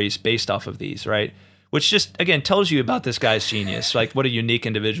stories based off of these, right? Which just, again, tells you about this guy's genius, like what a unique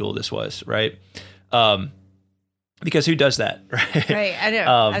individual this was, right? Because who does that, right? Right, I know.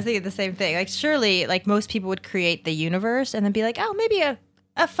 I was thinking the same thing. Like, surely, like, most people would create the universe and then be like, oh, maybe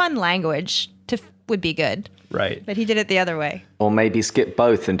a fun language would be good. Right. But he did it the other way. Or maybe skip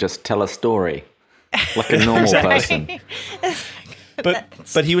both and just tell a story like a normal person.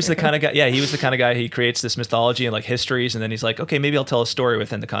 But he was the kind of guy. Yeah, he was the kind of guy. He creates this mythology and like histories, and then he's like, okay, maybe I'll tell a story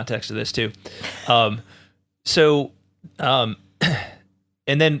within the context of this too. And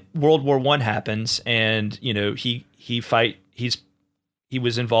then World War I happens, and he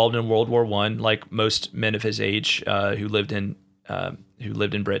was involved in World War I, like most men of his age who lived in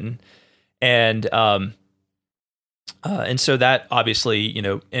Britain, and so that obviously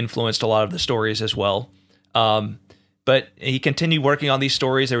influenced a lot of the stories as well. But he continued working on these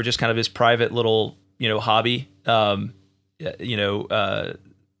stories. They were just kind of his private little, hobby, that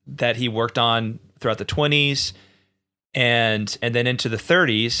he worked on throughout the 20s and then into the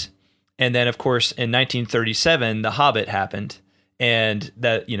 30s. And then, of course, in 1937, The Hobbit happened. And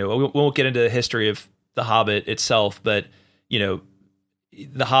that, we won't get into the history of The Hobbit itself, but, The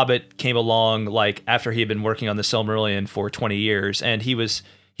Hobbit came along like after he had been working on the Silmarillion for 20 years. And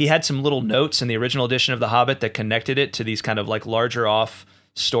he had some little notes in the original edition of The Hobbit that connected it to these kind of like larger off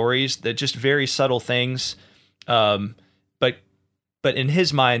stories that just very subtle things. But in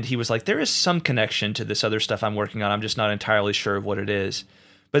his mind, he was like, there is some connection to this other stuff I'm working on. I'm just not entirely sure of what it is.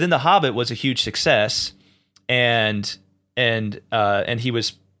 But then The Hobbit was a huge success, and he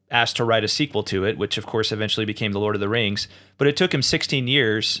was asked to write a sequel to it, which of course eventually became The Lord of the Rings. But it took him 16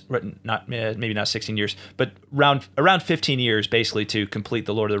 years, maybe not 16 years, but around 15 years basically to complete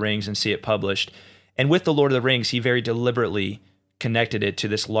The Lord of the Rings and see it published. And with The Lord of the Rings, he very deliberately connected it to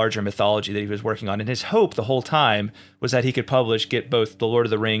this larger mythology that he was working on. And his hope the whole time was that he could get both The Lord of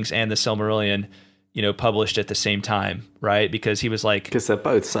the Rings and the Silmarillion, published at the same time, right? Because he was like... Because they're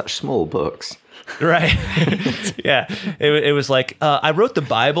both such small books. Right. Yeah. It was like, I wrote the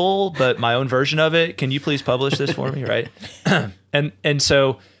Bible, but my own version of it. Can you please publish this for me? Right. And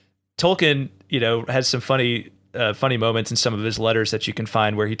so Tolkien, has some funny moments in some of his letters that you can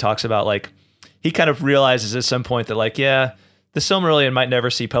find where he talks about like, he kind of realizes at some point that like, yeah, the Silmarillion might never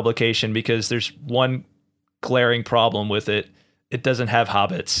see publication because there's one glaring problem with it. It doesn't have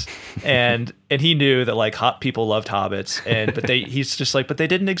hobbits. And he knew that like people loved hobbits, he's just like, but they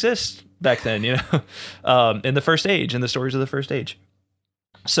didn't exist back then, in the First Age, in the stories of the First Age.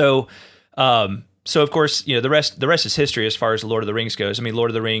 So of course, the rest is history as far as Lord of the Rings goes. I mean,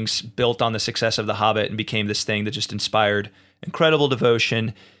 Lord of the Rings built on the success of The Hobbit and became this thing that just inspired incredible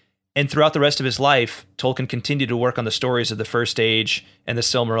devotion. And throughout the rest of his life, Tolkien continued to work on the stories of the First Age and the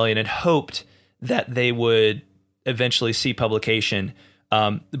Silmarillion and hoped that they would eventually see publication.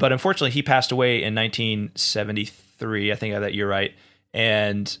 But unfortunately, he passed away in 1973. I think I have that year right.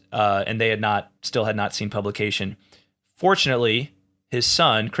 And they had not seen publication fortunately, his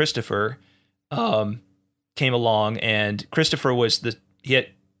son Christopher came along, and Christopher was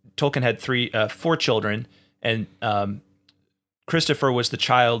Tolkien had 4 children, and Christopher was the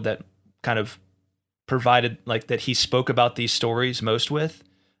child that kind of provided, like, that he spoke about these stories most with.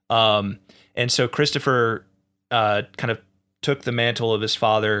 And so Christopher kind of took the mantle of his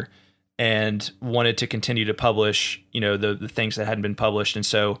father and wanted to continue to publish, the things that hadn't been published. And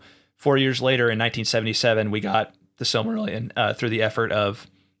so 4 years later, in 1977, we got the Silmarillion through the effort of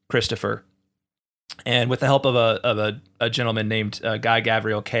Christopher, and with the help of a gentleman named Guy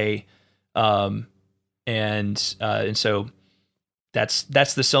Gavriel Kay, and so that's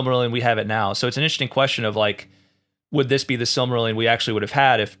the Silmarillion we have it now. So it's an interesting question of, like, would this be the Silmarillion we actually would have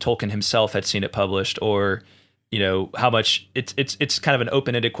had if Tolkien himself had seen it published, or how much it's kind of an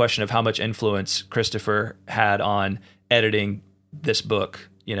open-ended question of how much influence Christopher had on editing this book.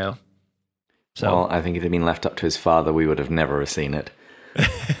 So, well, I think if it had been left up to his father, we would have never seen it.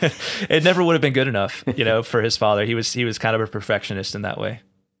 It never would have been good enough, for his father. He was kind of a perfectionist in that way.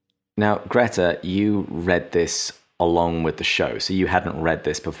 Now, Greta, you read this along with the show, so you hadn't read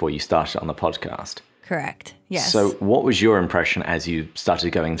this before you started on the podcast. Correct. Yes. So what was your impression as you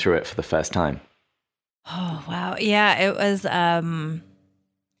started going through it for the first time? Oh, wow. Yeah, it was a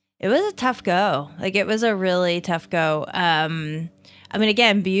tough go. Like, it was a really tough go.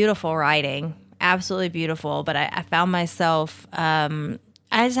 Again, beautiful writing, absolutely beautiful, but I found myself, I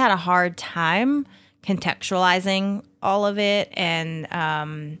just had a hard time contextualizing all of it, and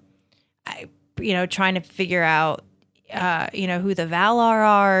trying to figure out who the Valar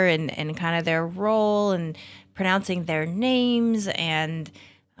are, and kind of their role, and pronouncing their names, and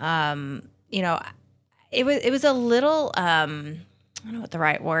it was a little I don't know what the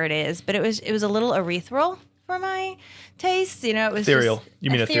right word is, but it was a little ethereal for my taste. It was ethereal. Just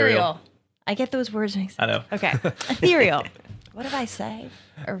You mean ethereal? I get those words mixed up. I know. Okay, ethereal. What did I say?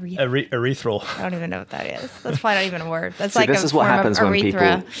 Erythral. I don't even know what that is. That's probably not even a word. That's See, like this a is what form happens of when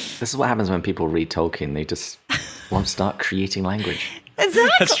urethra. This is what happens when people read Tolkien. They just won't start creating language.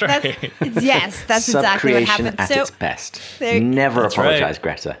 Exactly. That's right. That's exactly what Subcreation happened. at So its best. there- Never That's apologize, right.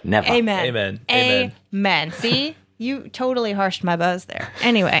 Greta. Never. Amen. Amen. See, you totally harshed my buzz there.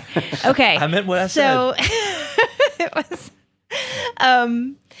 Anyway, okay. I meant what I said. It was,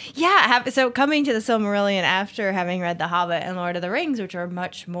 so coming to the Silmarillion after having read The Hobbit and Lord of the Rings, which are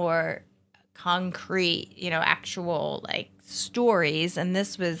much more concrete, actual, like, stories, and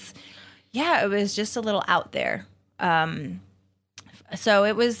this was, it was just a little out there. So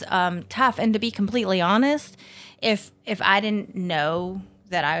it was tough, and to be completely honest, if I didn't know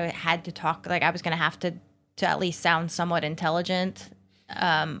that I had to talk, like, I was going to have to at least sound somewhat intelligent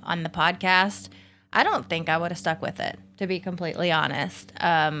on the podcast, I don't think I would have stuck with it, to be completely honest.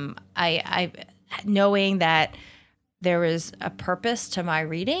 I knowing that there was a purpose to my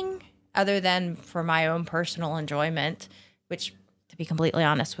reading other than for my own personal enjoyment, which, to be completely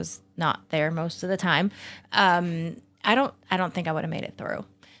honest, was not there most of the time. I don't think I would have made it through.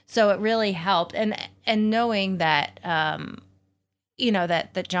 So it really helped, and knowing that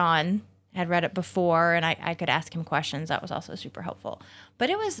that John had read it before, and I could ask him questions, that was also super helpful. But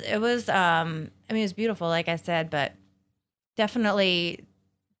it was it was beautiful, like I said, but definitely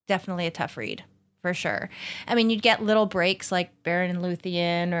a tough read for sure. You'd get little breaks like Beren and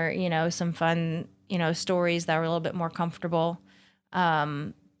Luthien, or some fun stories that were a little bit more comfortable.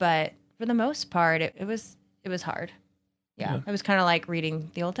 But for the most part, it was hard. Yeah. It was kind of like reading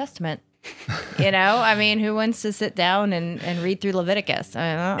the Old Testament. Who wants to sit down and read through Leviticus?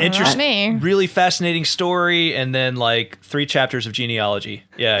 Interesting. Not me. Really fascinating story, and then like 3 chapters of genealogy.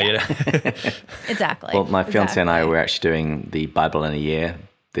 Yeah. Exactly. Well, my fiance and I were actually doing the Bible in a year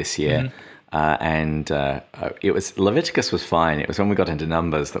this year. And it was, Leviticus was fine. It was when we got into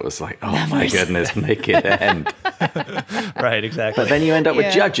Numbers that was like, oh my goodness, make it end. Right, exactly. But then you end up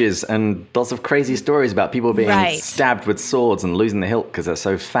with Judges and lots of crazy stories about people being stabbed with swords and losing the hilt because they're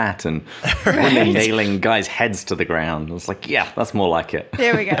so fat, and women nailing guys' heads to the ground. It's like, yeah, that's more like it.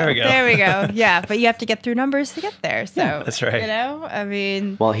 There we go. Yeah, but you have to get through Numbers to get there. So that's right.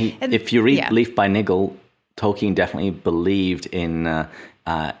 Well, if you read Leaf by Niggle, Tolkien definitely believed in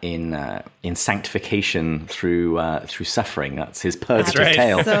sanctification through suffering. That's his purgative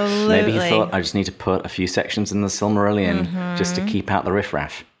tale. Absolutely. Maybe he thought, I just need to put a few sections in the Silmarillion just to keep out the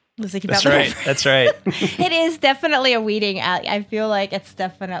riffraff. That's right. That's right. It is definitely a weeding out. I feel like it's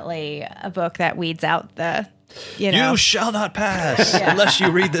definitely a book that weeds out the, You shall not pass unless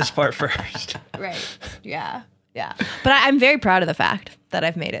you read this part first. Right. Yeah. Yeah. But I'm very proud of the fact that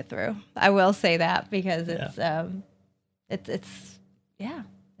I've made it through. I will say that, because it's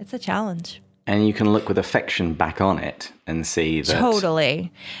a challenge. And you can look with affection back on it and see that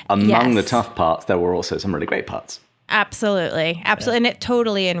Totally. among the Yes. tough parts, there were also some really great parts. Absolutely. Absolutely. And it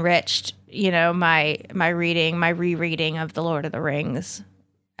totally enriched, my rereading of The Lord of the Rings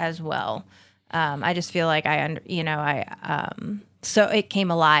as well. I just feel like so it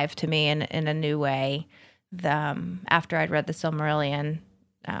came alive to me in a new way after I'd read the Silmarillion,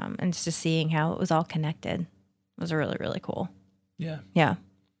 and just seeing how it was all connected was really, really cool. Yeah. Yeah.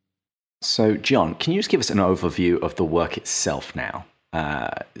 So, John, can you just give us an overview of the work itself now,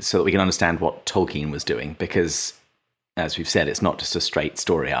 so that we can understand what Tolkien was doing? Because, as we've said, it's not just a straight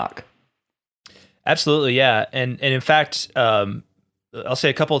story arc. Absolutely, yeah. And in fact, I'll say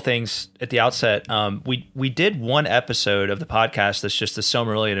a couple of things at the outset. We did one episode of the podcast that's just the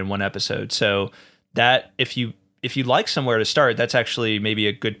Silmarillion in one episode. So that if you like somewhere to start, that's actually maybe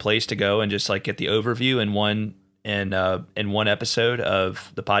a good place to go and just like get the overview in one episode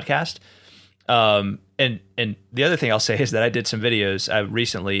of the podcast. And the other thing I'll say is that I did some videos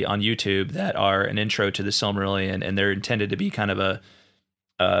recently on YouTube that are an intro to the Silmarillion, and they're intended to be kind of a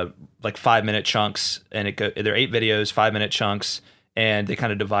like 5-minute chunks, and they're 8 videos, 5-minute chunks, and they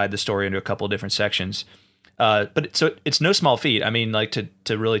kind of divide the story into a couple of different sections. But it's no small feat. I mean, like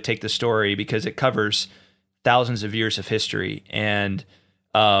to really take the story, because it covers thousands of years of history, and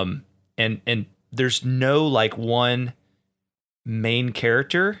there's no like one main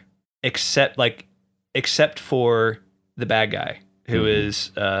character except for the bad guy, who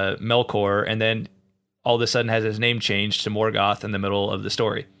is Melkor, and then all of a sudden has his name changed to Morgoth in the middle of the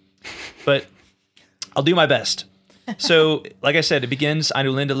story. But I'll do my best. So, like I said, it begins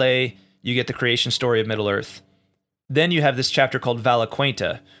Ainulindale. You get the creation story of Middle-earth. Then you have this chapter called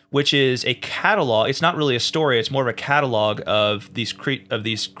Valaquenta, which is a catalog. It's not really a story. It's more of a catalog of these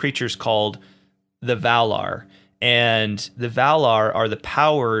creatures called the Valar. And the Valar are the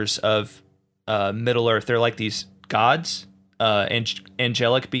powers of Middle-earth. They're like these gods,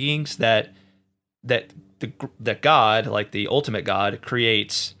 angelic beings that God, like the ultimate God,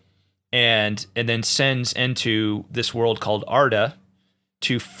 creates and then sends into this world called Arda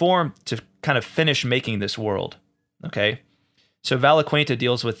to kind of finish making this world. Okay, so Valaquenta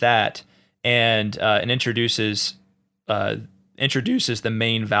deals with that and introduces the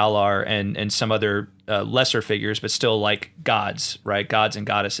main Valar and some other lesser figures, but still like gods, right? Gods and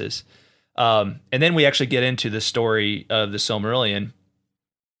goddesses. And then we actually get into the story of the Silmarillion,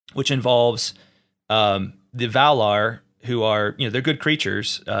 which involves the Valar, who are, they're good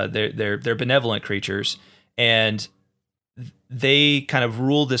creatures. They're benevolent creatures, and they kind of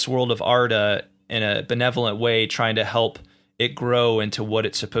rule this world of Arda in a benevolent way, trying to help it grow into what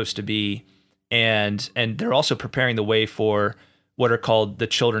it's supposed to be. And they're also preparing the way for what are called the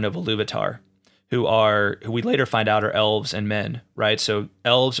children of Iluvatar, who we later find out are elves and men, right? So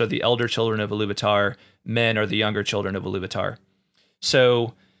elves are the elder children of Iluvatar, men are the younger children of Iluvatar.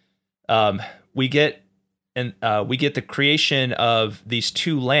 So we get the creation of these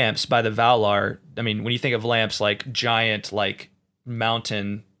 2 lamps by the Valar. I mean, when you think of lamps, like giant, like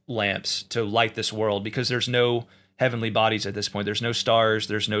mountain lamps to light this world, because there's no heavenly bodies at this point. There's no stars,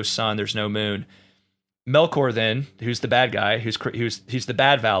 there's no sun, there's no moon. Melkor then, who's the bad guy, he's the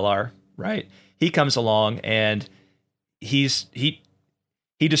bad Valar, right? He comes along and he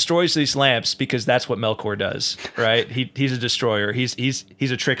destroys these lamps because that's what Melkor does, right? He's a destroyer. He's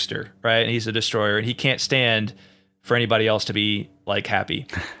a trickster, right? And he's a destroyer, and he can't stand for anybody else to be like happy.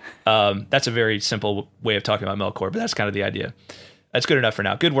 That's a very simple way of talking about Melkor, but that's kind of the idea. That's good enough for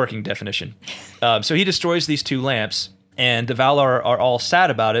now. Good working definition. So he destroys these 2 lamps, and the Valar are all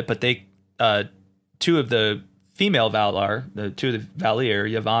sad about it, but they 2 of the female Valar, the 2 of the Valir,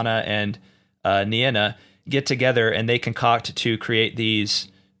 Yavanna and Nienna, get together and they concoct to create these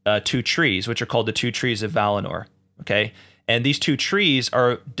 2 trees, which are called the 2 trees of Valinor. Okay, and these 2 trees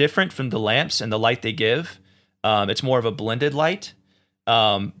are different from the lamps and the light they give. It's more of a blended light,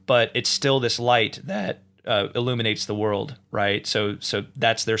 but it's still this light that illuminates the world, right? So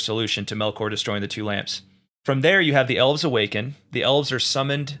that's their solution to Melkor destroying the 2 lamps. From there, you have the elves awaken. The elves are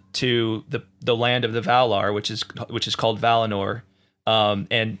summoned to the land of the Valar, which is called Valinor.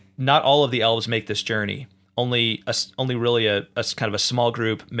 And not all of the elves make this journey. Only really a kind of a small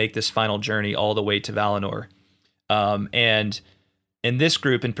group make this final journey all the way to Valinor. And in this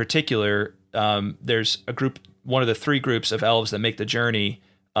group in particular, there's a group. One of the 3 groups of elves that make the journey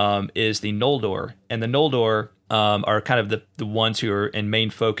is the Noldor, and the Noldor are kind of the ones who are in main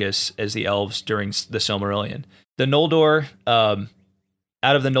focus as the elves during the Silmarillion. The Noldor,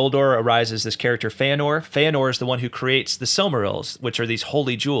 out of the Noldor arises this character Feanor. Feanor is the one who creates the Silmarils, which are these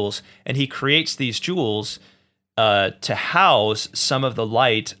holy jewels, and he creates these jewels to house some of the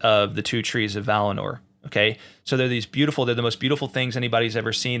light of the two trees of Valinor. Okay, so they're the most beautiful things anybody's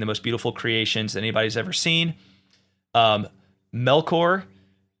ever seen, the most beautiful creations that anybody's ever seen. Melkor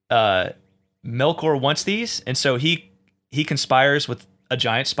wants these, and so he conspires with a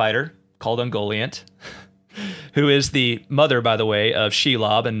giant spider called Ungoliant, who is the mother, by the way, of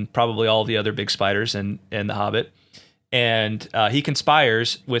Shelob and probably all the other big spiders in The Hobbit. And he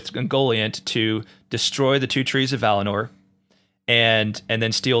conspires with Ungoliant to destroy the two trees of Valinor and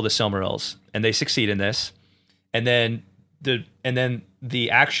then steal the Silmarils. And they succeed in this. And then the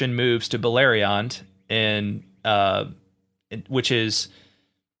action moves to Beleriand, which is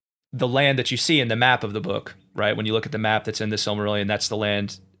the land that you see in the map of the book, right? When you look at the map that's in the Silmarillion, that's the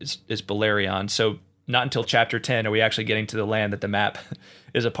land is Beleriand. So not until chapter 10 are we actually getting to the land that the map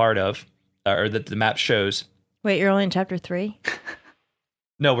is a part of, or that the map shows. Wait, you're only in chapter 3?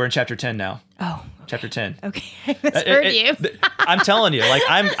 No, we're in chapter 10 now. Oh. Chapter 10. Okay, I misheard you. I'm telling you, like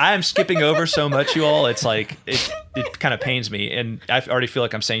I'm skipping over so much, you all. It's like it kind of pains me, and I already feel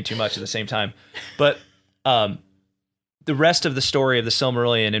like I'm saying too much at the same time. But the rest of the story of the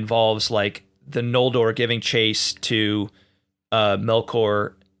Silmarillion involves like the Noldor giving chase to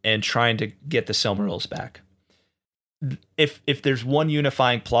Melkor and trying to get the Silmarils back. If there's one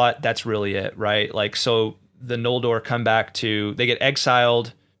unifying plot, that's really it, right? Like, so the Noldor they get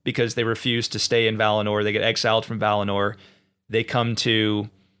exiled because they refuse to stay in Valinor. They get exiled from Valinor. They come to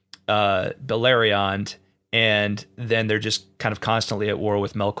Beleriand, and then they're just kind of constantly at war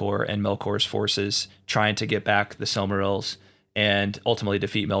with Melkor and Melkor's forces, trying to get back the Silmarils and ultimately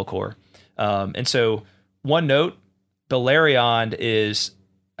defeat Melkor. And so, one note: Beleriand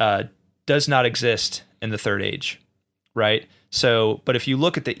does not exist in the Third Age, right? So, but if you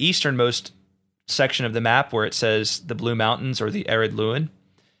look at the easternmost section of the map where it says the Blue Mountains or the Ered Luin,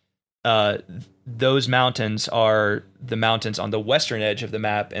 those mountains are the mountains on the western edge of the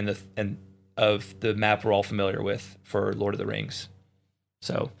map and of the map we're all familiar with for Lord of the Rings.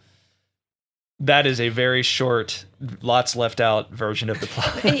 So that is a very short, lots left out version of the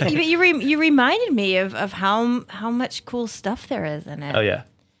plot. You reminded me of how much cool stuff there is in it. Oh yeah.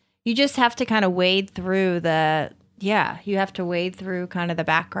 You just have to kind of wade through you have to wade through kind of the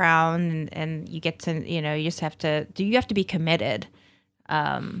background and you get to, you have to be committed.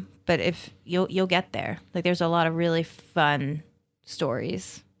 But if you'll get there, like there's a lot of really fun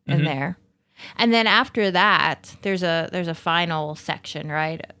stories in there. And then after that, there's a final section,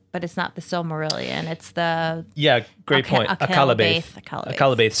 right? But it's not the Silmarillion. It's the great point.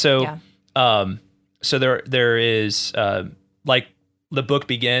 Akalabaith. So there is like the book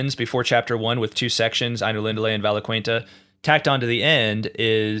begins before chapter 1 with two sections, Ainulindale and Valaquenta. Tacked onto the end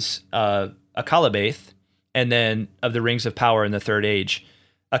is Akalabaith, and then of the Rings of Power in the Third Age.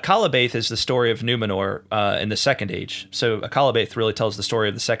 Akalabaith is the story of Numenor in the Second Age. So Akalabaith really tells the story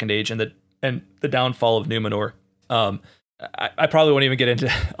of the Second Age and the downfall of Numenor. I probably won't even get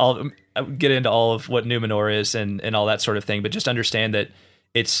into all of what Numenor is and all that sort of thing, but just understand that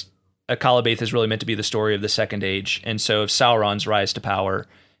Akalabaith is really meant to be the story of the Second Age, and so of Sauron's rise to power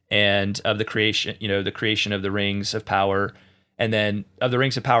and of the creation of the Rings of Power, and then of the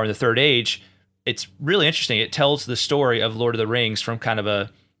Rings of Power in the Third Age. It's really interesting. It tells the story of Lord of the Rings from kind of a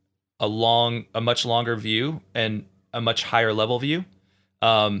much longer view and a much higher level view.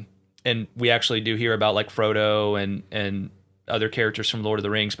 And we actually do hear about like Frodo and other characters from Lord of the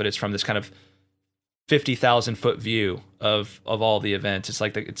Rings, but it's from this kind of 50,000 foot view of all the events. It's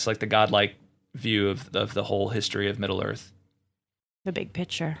like the godlike view of the whole history of Middle Earth. The big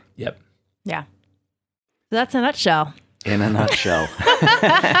picture. Yep. Yeah. So that's a nutshell. In a nutshell.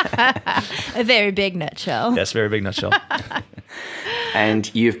 A very big nutshell. Yes, very big nutshell.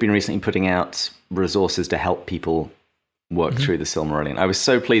 And you've been recently putting out resources to help people work through the Silmarillion. I was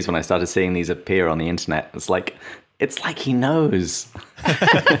so pleased when I started seeing these appear on the internet. It's like he knows.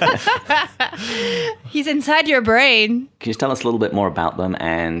 He's inside your brain. Can you tell us a little bit more about them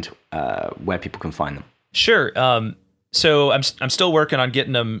and where people can find them? Sure. So I'm still working on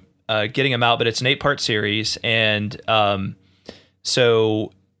getting them out, but it's an 8-part series, and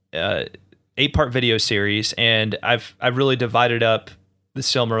 8-part video series, and I've really divided up the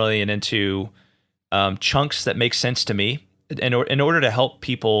Silmarillion into chunks that make sense to me in order to help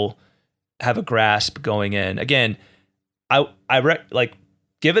people have a grasp going in. Again,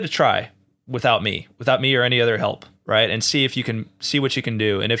 give it a try without me or any other help, right? And see what you can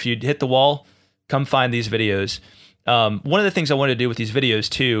do. And if you hit the wall, come find these videos. One of the things I wanted to do with these videos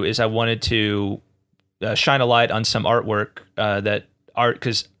too is I wanted to shine a light on some artwork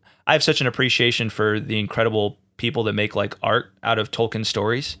because I have such an appreciation for the incredible people that make like art out of Tolkien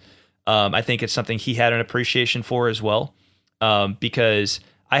stories. I think it's something he had an appreciation for as well, because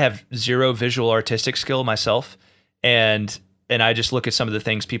I have zero visual artistic skill myself, and I just look at some of the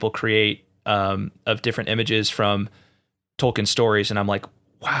things people create of different images from Tolkien stories, and I'm like,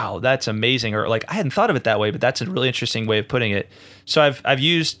 wow, that's amazing. Or like, I hadn't thought of it that way, but that's a really interesting way of putting it. So I've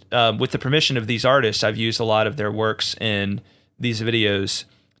used, with the permission of these artists, I've used a lot of their works in these videos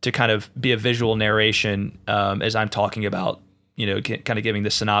to kind of be a visual narration as I'm talking about, kind of giving the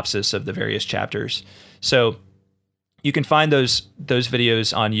synopsis of the various chapters. So you can find those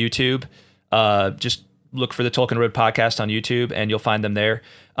videos on YouTube. Just look for the Tolkien Road podcast on YouTube and you'll find them there.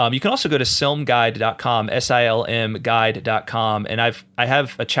 You can also go to silmguide.com, SILM guide.com. And I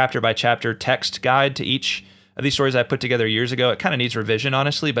have a chapter by chapter text guide to each of these stories I put together years ago. It kind of needs revision,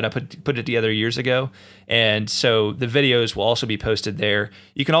 honestly, but I put it together years ago. And so the videos will also be posted there.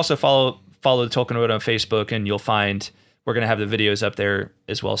 You can also follow the Tolkien Road on Facebook, and you'll find we're going to have the videos up there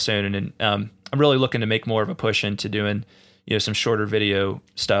as well soon. And I'm really looking to make more of a push into doing, some shorter video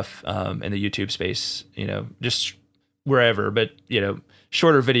stuff in the YouTube space, just wherever, but,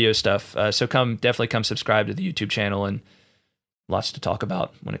 shorter video stuff. So definitely come subscribe to the YouTube channel, and lots to talk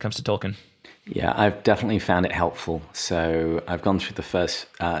about when it comes to Tolkien. Yeah, I've definitely found it helpful. So I've gone through the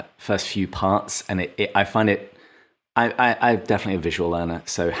first few parts, and I find it, I'm definitely a visual learner.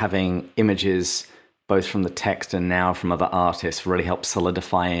 So having images both from the text and now from other artists really helps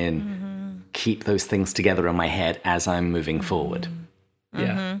solidify and keep those things together in my head as I'm moving forward.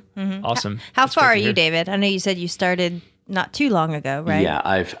 Yeah. Awesome. How far are you, David? I know you said you started not too long ago, right? Yeah,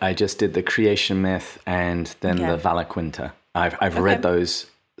 I just did the creation myth and then the Valaquinta. I've read those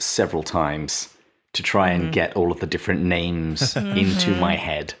several times to try and get all of the different names into my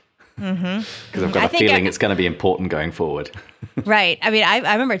head. Because I've got a feeling it's going to be important going forward. Right. I mean, I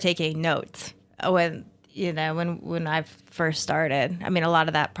remember taking notes when I first started. I mean, a lot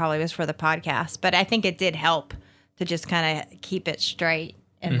of that probably was for the podcast, but I think it did help to just kind of keep it straight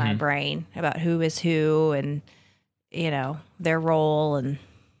in my brain about who is who and, their role and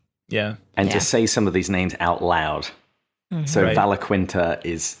to say some of these names out loud. So Valaquinta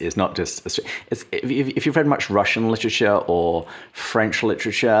is not just if you've read much Russian literature or French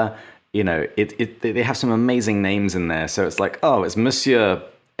literature, they have some amazing names in there. So it's like, oh, it's Monsieur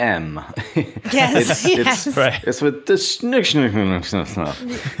M. Yes, it's with this.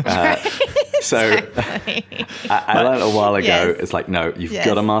 So I learned a while ago. It's like, no, you've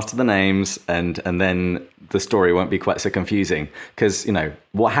got to master the names, and then the story won't be quite so confusing. Because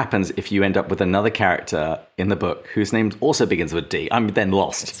what happens if you end up with another character in the book whose name also begins with D? I'm then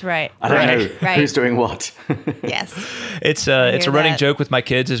lost. That's right. I don't know who's doing what. Yes, it's a running joke with my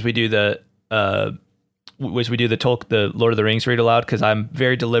kids as we do the Lord of the Rings read aloud, because I'm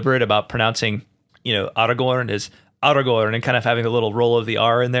very deliberate about pronouncing, Aragorn as Aragorn and kind of having a little roll of the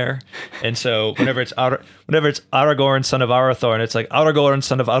R in there. And so whenever it's Aragorn, son of Arathorn, it's like Aragorn,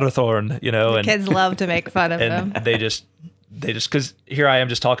 son of Arathorn, and kids love to make fun of them. They just, because here I am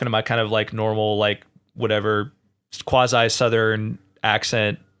just talking to my kind of like normal, like whatever quasi Southern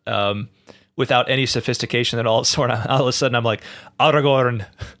accent, without any sophistication at all. So all of a sudden I'm like, Aragorn,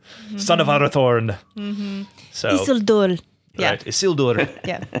 son of Arathorn. So Isildur. Right, Isildur.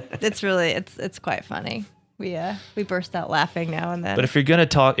 Yeah, it's quite funny. We burst out laughing now and then. But if you're gonna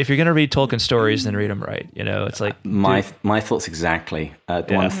read Tolkien stories, then read them right. It's like my thoughts exactly. The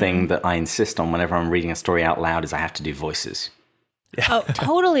one thing that I insist on whenever I'm reading a story out loud is I have to do voices. Yeah. Oh,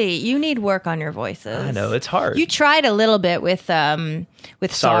 totally. You need work on your voices. I know, it's hard. You tried a little bit with Sauron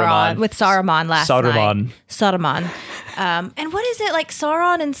last night. Saruman. And what is it, like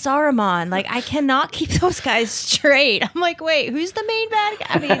Sauron and Saruman? Like, I cannot keep those guys straight. I'm like, wait, who's the main bad guy?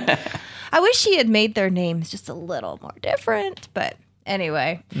 I mean, I wish he had made their names just a little more different, but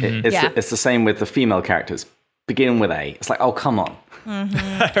anyway. It's the same with the female characters. Begin with A. It's like, oh, come on.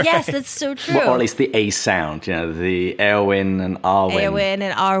 Yes, that's so true. Well, or at least the A sound, the Eowyn and Arwen. Eowyn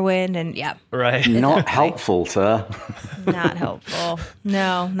and Arwen and Right. Not helpful, sir. Not helpful.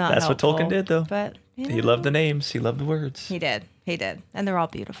 No, not That's helpful. what Tolkien did, though. But he loved the names. He loved the words. He did. And they're all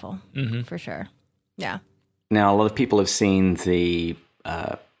beautiful, for sure. Yeah. Now, a lot of people have seen the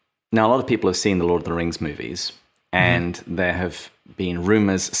Lord of the Rings movies, and there have been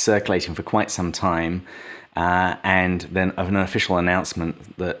rumors circulating for quite some time, and then of an official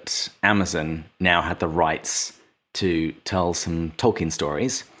announcement that Amazon now had the rights to tell some Tolkien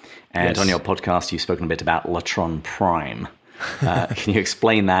stories. And on your podcast, you've spoken a bit about Latron Prime. Can you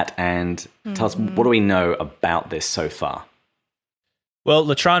explain that and tell us, what do we know about this so far? Well,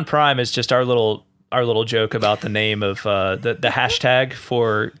 Latron Prime is just our little joke about the name of the hashtag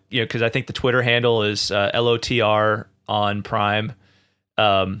for, because I think the Twitter handle is LOTR on Prime.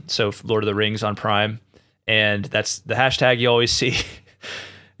 So Lord of the Rings on Prime, and that's the hashtag you always see.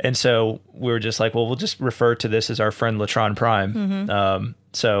 And so we were just like, well, we'll just refer to this as our friend Latron Prime.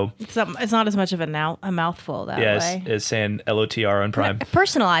 So it's not as much of a mouthful that way. It's saying LOTR on Prime. It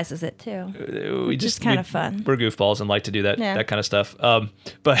personalizes it too. Which is kind of fun. We're goofballs and like to do that kind of stuff.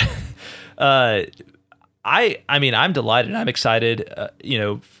 But I mean, I'm delighted. I'm excited.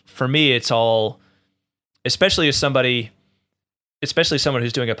 For me, it's all, especially someone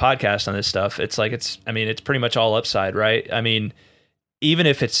who's doing a podcast on this stuff. It's like it's pretty much all upside, right? I mean, even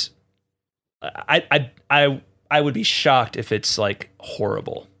if it's, I would be shocked if it's like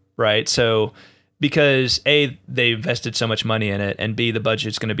horrible, right? So because A, they invested so much money in it, and B, the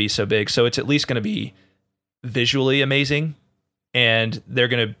budget's going to be so big, so it's at least going to be visually amazing, and they're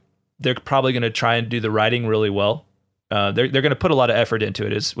probably going to try and do the writing really well. They're going to put a lot of effort into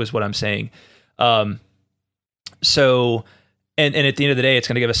it, was what I'm saying. So. And at the end of the day, it's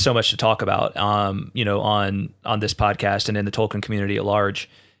going to give us so much to talk about, on this podcast and in the Tolkien community at large.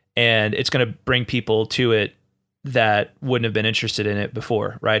 And it's going to bring people to it that wouldn't have been interested in it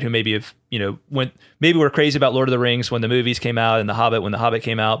before, right? Who maybe have, maybe were crazy about Lord of the Rings when the movies came out and The Hobbit when The Hobbit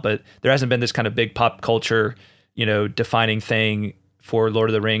came out, but there hasn't been this kind of big pop culture, defining thing for Lord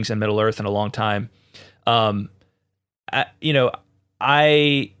of the Rings and Middle Earth in a long time.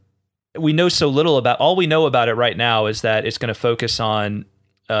 We know so little all we know about it right now is that it's going to focus on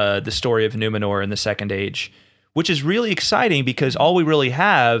the story of Numenor in the Second Age, which is really exciting because all we really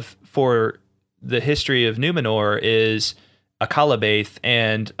have for the history of Numenor is a Calabaith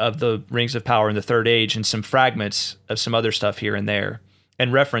and of the Rings of Power in the Third Age and some fragments of some other stuff here and there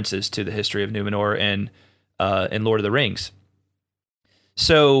and references to the history of Numenor and Lord of the Rings.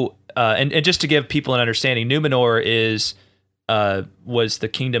 So, and just to give people an understanding, Numenor was the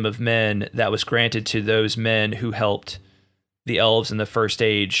kingdom of men that was granted to those men who helped the elves in the First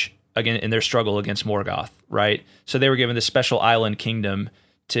Age again in their struggle against Morgoth, right? So they were given this special island kingdom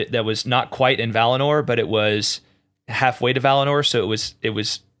that was not quite in Valinor, but it was halfway to Valinor. So it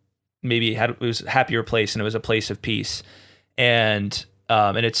was a happier place, and it was a place of peace. And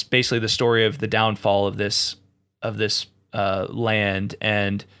it's basically the story of the downfall of this land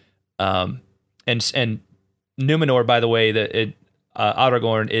and Numenor, by the way,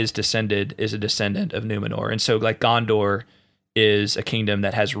 Aragorn is a descendant of Numenor, and so like Gondor is a kingdom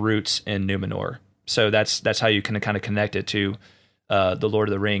that has roots in Numenor. So that's how you can kind of connect it to the Lord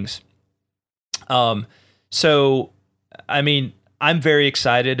of the Rings. So I mean, I'm very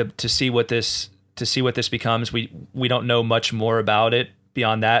excited to see what this becomes. We don't know much more about it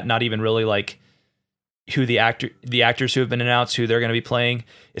beyond that. Not even really like who the actors who have been announced, who they're going to be playing.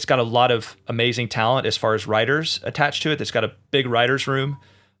 It's got a lot of amazing talent as far as writers attached to it. It's got a big writers room.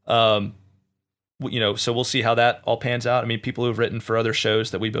 So we'll see how that all pans out. I mean, people who've written for other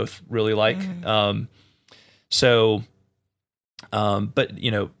shows that we both really like. But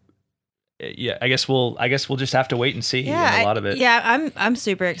I guess we'll just have to wait and see. A lot of it. Yeah, I'm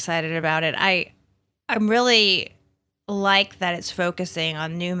super excited about it. I'm really like that it's focusing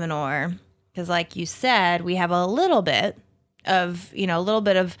on Numenor. Because, like you said, we have a little bit of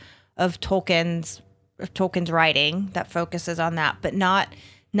Tolkien's writing that focuses on that, but not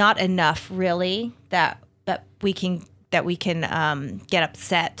enough really that we can get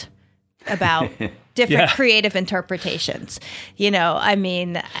upset about different creative interpretations. I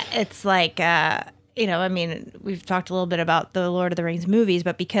mean, it's like we've talked a little bit about the Lord of the Rings movies,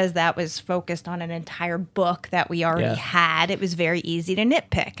 but because that was focused on an entire book that we already had, it was very easy to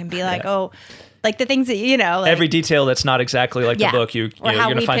nitpick and be like, oh, like the things that, like, every detail that's not exactly like the book, you're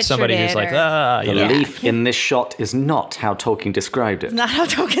going to find somebody who's like, the leaf in this shot is not how Tolkien described it. Not how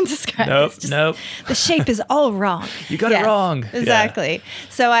Tolkien described it. Nope. The shape is all wrong. You got it wrong. Exactly. Yeah.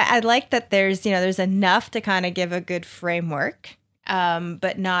 So I like that there's enough to kind of give a good framework.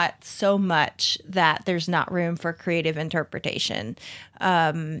 But not so much that there's not room for creative interpretation.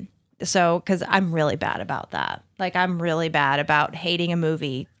 Because I'm really bad about that. Like, I'm really bad about hating a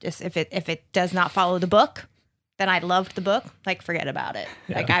movie. Just if it does not follow the book, then I loved the book. Like, forget about it.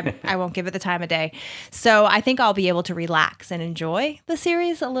 Yeah. Like, I won't give it the time of day. So I think I'll be able to relax and enjoy the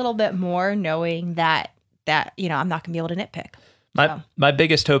series a little bit more, knowing that I'm not going to be able to nitpick. My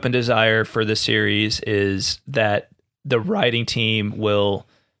biggest hope and desire for the series is that the writing team will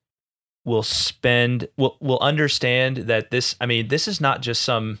understand that this is not just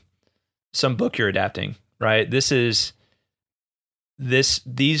some book you're adapting, right? These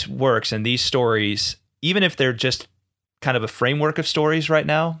works and these stories, even if they're just kind of a framework of stories right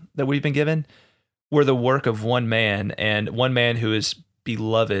now that we've been given, were the work of one man, and one man who is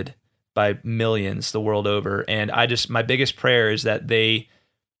beloved by millions the world over. And my biggest prayer is that they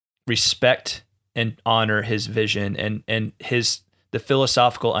respect and honor his vision and the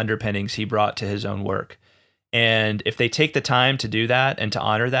philosophical underpinnings he brought to his own work. And if they take the time to do that and to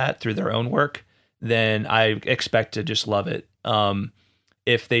honor that through their own work, then I expect to just love it.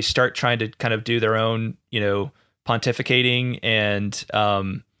 If they start trying to kind of do their own, pontificating and,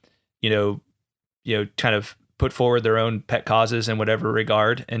 kind of put forward their own pet causes in whatever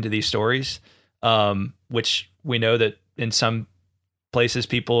regard into these stories, which we know that in some places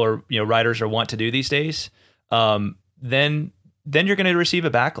people are, writers are want to do these days, then you're going to receive a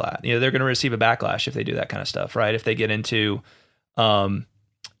backlash. They're going to receive a backlash if they do that kind of stuff, right? If they get into,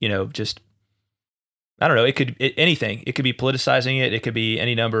 just, I don't know, anything. It could be politicizing it. It could be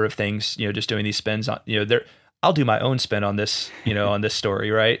any number of things, just doing these spins on, I'll do my own spin on this, on this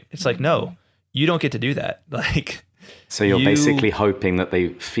story, right? It's like, no, you don't get to do that. Like, so you're basically hoping that they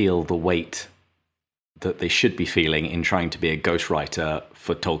feel the weight that they should be feeling in trying to be a ghostwriter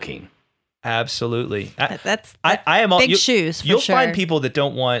for Tolkien. Absolutely. That's I am all, big shoes. You'll sure. find people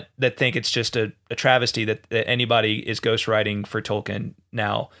that think it's just a travesty that anybody is ghostwriting for Tolkien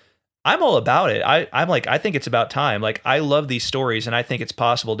now. I'm all about it. I'm like, I think it's about time. Like, I love these stories, and I think it's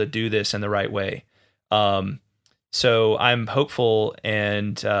possible to do this in the right way. So I'm hopeful,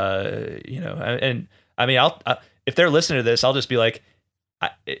 and and I mean, if they're listening to this, I'll just be like,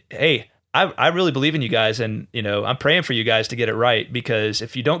 hey, I really believe in you guys, and I'm praying for you guys to get it right, because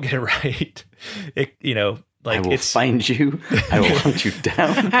if you don't get it right, I will find you. I will hunt you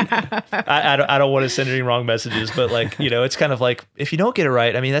down. I don't want to send any wrong messages, but it's kind of like, if you don't get it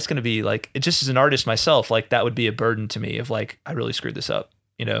right, I mean, that's going to be like, just as an artist myself, like that would be a burden to me of like, I really screwed this up,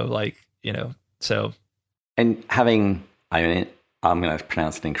 so. And having, I'm going to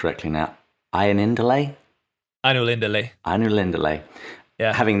pronounce it incorrectly now, Ainulindale.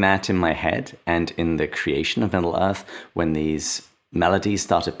 Yeah. Having that in my head and in the creation of Middle Earth, when these melodies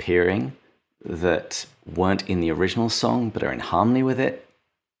start appearing that weren't in the original song but are in harmony with it,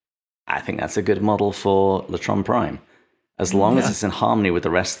 I think that's a good model for Latron Prime. As long as it's in harmony with the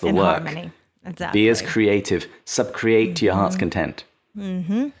rest of the work. Harmony. Exactly. Be as creative, subcreate to your heart's content.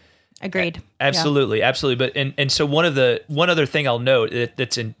 Mm-hmm. Agreed. Absolutely, yeah. Absolutely. But and so one other thing I'll note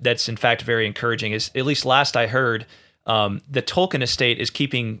that's in fact very encouraging is, at least last I heard, the Tolkien estate is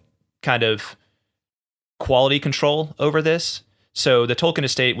keeping kind of quality control over this. So the Tolkien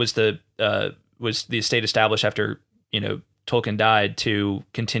estate was the estate established after Tolkien died to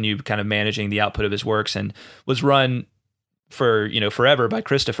continue kind of managing the output of his works, and was run for forever by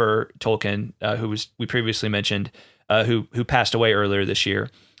Christopher Tolkien, who we previously mentioned, who passed away earlier this year.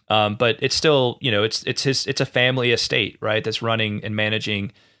 But it's still it's a family estate, right? That's running and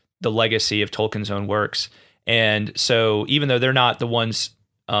managing the legacy of Tolkien's own works. And so even though they're not the ones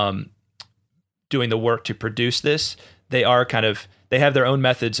doing the work to produce this, they have their own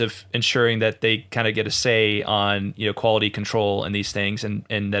methods of ensuring that they kind of get a say on quality control and these things, and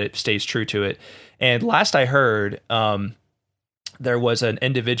that it stays true to it. And last I heard, there was an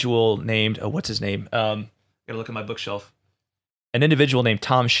individual named what's his name? Gotta look at my bookshelf. An individual named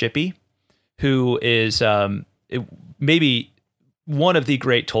Tom Shippey, who is maybe one of the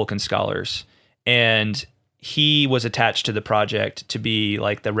great Tolkien scholars, and he was attached to the project to be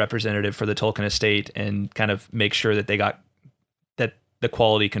like the representative for the Tolkien estate and kind of make sure that that the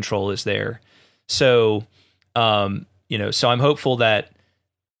quality control is there. So, so I'm hopeful that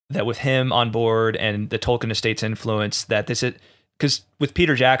with him on board and the Tolkien estate's influence, that because with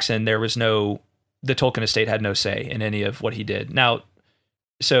Peter Jackson, the Tolkien estate had no say in any of what he did. Now,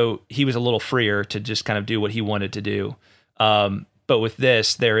 so he was a little freer to just kind of do what he wanted to do. But with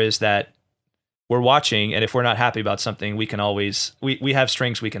this, there is that we're watching, and if we're not happy about something, we can always, we have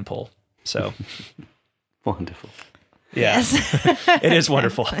strings we can pull. So wonderful. Yeah. Yes. It is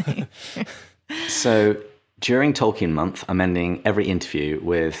wonderful. So during Tolkien Month, I'm ending every interview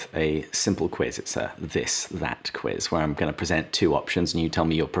with a simple quiz. It's a that quiz, where I'm going to present two options and you tell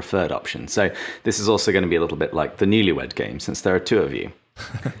me your preferred option. So this is also going to be a little bit like the Newlywed Game, since there are two of you.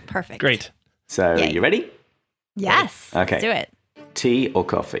 Perfect. Great. So you ready? Yes. Okay. Let's do it. Tea or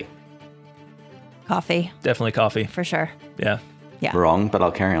coffee? Coffee. Definitely coffee. For sure. Yeah. Yeah. Wrong, but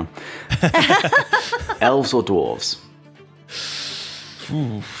I'll carry on. Elves or dwarves?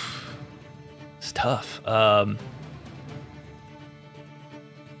 Ooh. It's tough.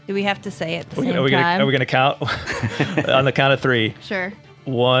 Do we have to say it at the same time? Are we going to count? On the count of three. Sure.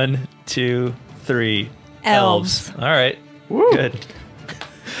 1, 2, 3. Elves. All right. Woo. Good.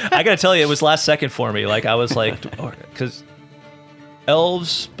 I got to tell you, it was last second for me. Like, I was like, because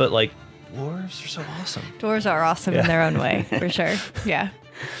elves, but like dwarves are so awesome. Dwarves are awesome in their own way, for sure. Yeah.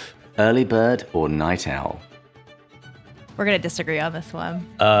 Early bird or night owl? We're gonna disagree on this one.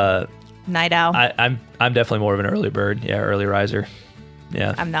 Uh, Night owl. I'm definitely more of an early bird. Yeah, early riser.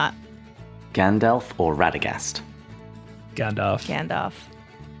 Yeah. I'm not. Gandalf or Radagast? Gandalf. Gandalf.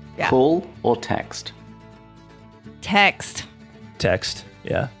 Yeah. Call or text? Text. Text.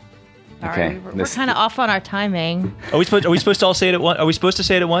 Yeah. Okay, We're this- kind of off on our timing. Are we supposed to all say it at once? Are we supposed to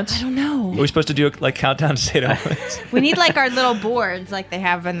say it at once? I don't know. Are we supposed to do a like countdown to say it at once? We need like our little boards like they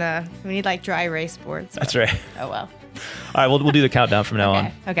have in the. We need like dry erase boards. That's right. Oh well. All right, we'll do the countdown from now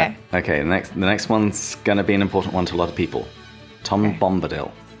on. Okay. Okay, the next one's going to be an important one to a lot of people. Tom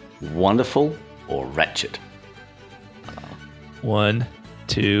Bombadil, wonderful or wretched? 1,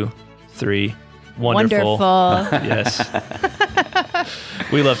 2, 3. Wonderful. Yes.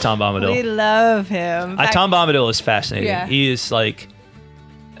 We love Tom Bombadil. We love him. Tom Bombadil is fascinating. Yeah. He is like,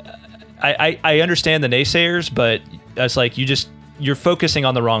 I understand the naysayers, but it's like you're focusing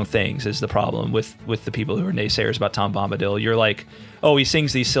on the wrong things is the problem with the people who are naysayers about Tom Bombadil. You're like, oh, he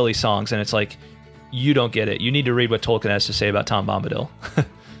sings these silly songs, and it's like, you don't get it. You need to read what Tolkien has to say about Tom Bombadil.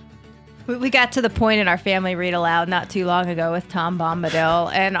 We got to the point in our family read aloud not too long ago with Tom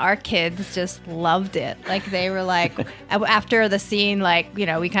Bombadil, and our kids just loved it. Like they were like, after the scene, like, you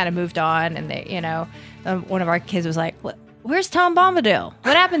know, we kind of moved on, and they, you know, one of our kids was like, "Where's Tom Bombadil?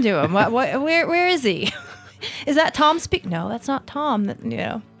 What happened to him? Where is he? Is that Tom speak? No, that's not Tom." You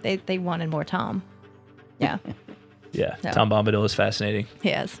know, they wanted more Tom. Yeah. Yeah, No. Tom Bombadil is fascinating. He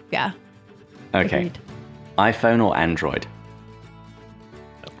is. Yeah. Okay, Agreed. iPhone or Android?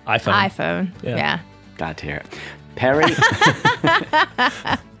 iPhone. Yeah. Glad to hear it. Perry,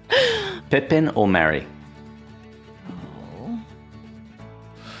 Pippin or Merry?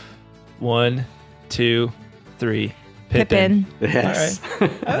 1, 2, 3. Pippin. Yes. All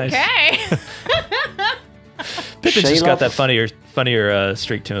right. Nice. Okay. Pippin's just Shelob. got that funnier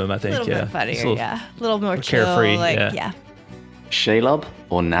streak to him, I A think. little Yeah. bit funnier, It's a little- yeah. A little more chill. carefree, Like, yeah. yeah. Shelob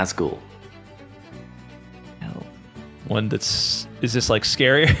or Nazgul? Oh. One that's is this like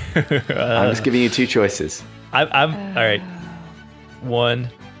scarier? I'm just giving you two choices. I'm all right. 1,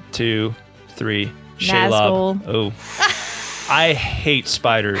 2, 3. Shelob. Nazgul. Oh. I hate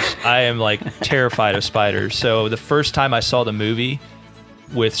spiders. I am like terrified of spiders. So the first time I saw the movie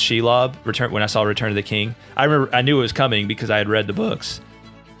with Shelob, when I saw Return of the King, I remember I knew it was coming because I had read the books,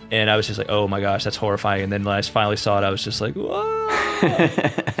 and I was just like, "Oh my gosh, that's horrifying!" And then when I finally saw it, I was just like, "Whoa!"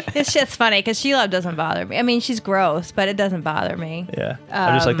 This shit's funny because Shelob doesn't bother me. I mean, she's gross, but it doesn't bother me. Yeah,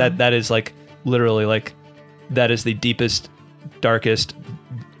 I'm just like that. That is like literally like that is the deepest, darkest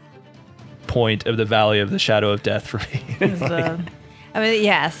point of the valley of the shadow of death for me. I mean,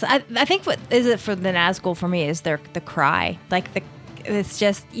 yes. I think what is it for the Nazgul for me is the cry. Like it's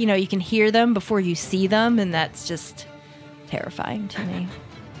just, you know, you can hear them before you see them, and that's just terrifying to me.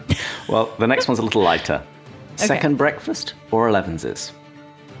 Well, the next one's a little lighter. Second breakfast or 11's?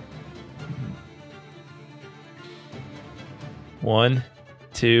 1,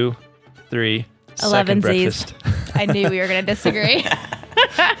 2, 3. Second 11 breakfast. I knew we were going to disagree.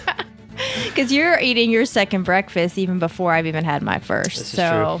 Because you're eating your second breakfast even before I've even had my first. This is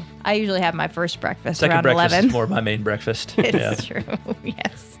so true. I usually have my first breakfast Second around breakfast 11. is more of my main breakfast. It's true.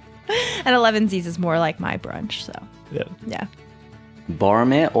 Yes. And 11's is more like my brunch. So Yeah. yeah.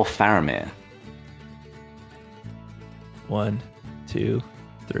 Boromir or Faramir? 1, 2,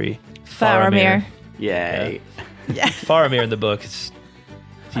 3. Faramir. Yay. Yeah. Faramir in the book he's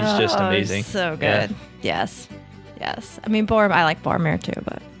just amazing. So Yeah. good. Yes. Yes. I mean, I like Boromir too,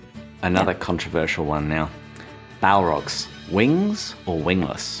 but Another controversial one now. Balrogs, wings or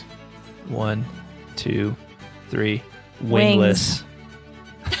wingless? 1, 2, 3. Wings. Wingless.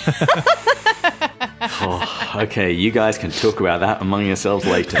 Oh, okay, you guys can talk about that among yourselves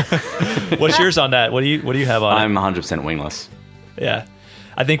later. What's yours on that? What do you have on I'm 100% wingless. it? Yeah.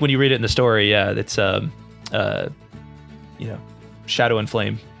 I think when you read it in the story, yeah, it's shadow and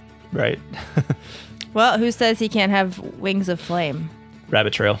flame, right? well, who says he can't have wings of flame?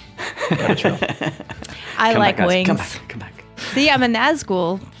 Rabbit trail. I Come like back, guys. wings. Come back. See, I'm a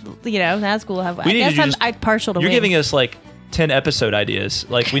Nazgul. You know, Nazgul have. I We need guess to I'm just- partial to You're wings. giving us like 10 episode ideas.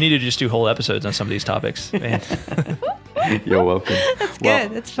 Like we need to just do whole episodes on some of these topics. Man. You're welcome. That's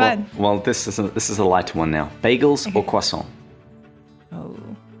good. It's fun. Well, this is a lighter one now. Bagels or croissant? Oh,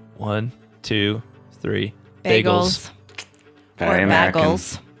 1, 2, 3. bagels. Very or American.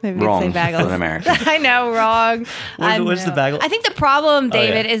 bagels. Maybe Wrong. we'd say bagels. An American. I know, wrong. What's the know. bagel? I think the problem,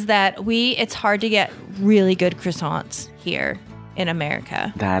 David, yeah. is that it's hard to get really good croissants here in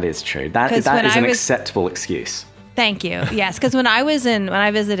America. That is true. That 'Cause is when I an was- acceptable excuse. Thank you. Yes, because when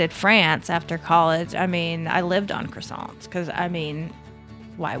I visited France after college, I mean, I lived on croissants because I mean,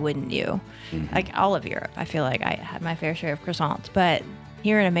 why wouldn't you? Like all of Europe, I feel like I had my fair share of croissants, but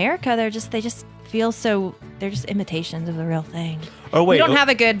here in America, they just feel so. They're just imitations of the real thing. Oh wait, we don't have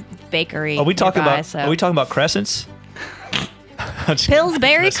a good bakery. Are we talking nearby, about? So. Are we talking about crescents?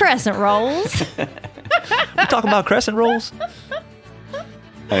 Pillsbury crescent rolls? We talking about crescent rolls?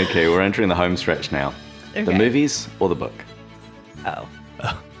 Okay, we're entering the home stretch now. The Okay. movies or the book? Oh,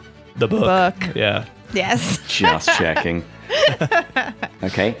 The book. Book. Yeah. yes. Just checking.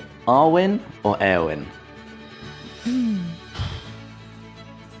 Okay, Arwen or Eowyn?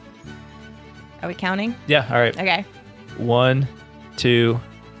 Are we counting? Yeah. All right. Okay. 1, 2,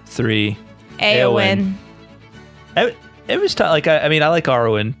 3. Eowyn. It was tough. Like I mean, I like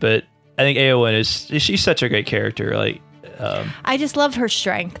Arwen, but I think Eowyn she's such a great character. Like, I just love her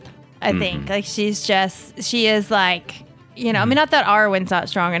strength. I think like she is like, you know, I mean, not that Arwen's not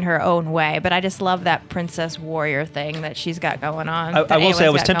strong in her own way, but I just love that princess warrior thing that she's got going on. I will say I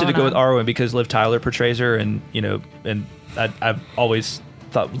was Eowyn's got tempted to go going with Arwen because Liv Tyler portrays her, and you know, and I've always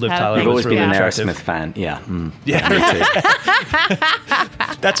thought Liv Tyler You've was always been really an attractive. Aerosmith fan. Yeah. Yeah.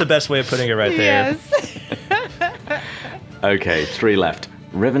 That's the best way of putting it right there. Yes. Okay, 3 left.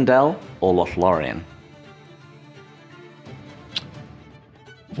 Rivendell or Lothlorien?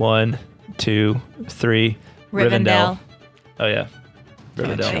 1, 2, 3. Rivendell. Oh yeah,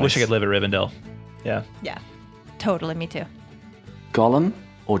 Rivendell. choice. Wish I could live at Rivendell. Yeah. Yeah. Totally. Me too. Gollum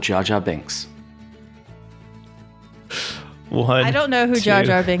or Jar Jar Binks? 1. I don't know who Jar 2.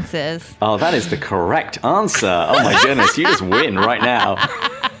 Jar Binks is. Oh, that is the correct answer. Oh my goodness, you just win right now.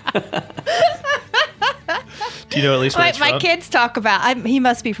 Do you know at least where it's My from? kids talk about. He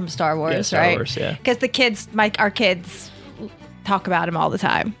must be from Star Wars, Yeah, Star right? Wars, yeah. Because our kids talk about him all the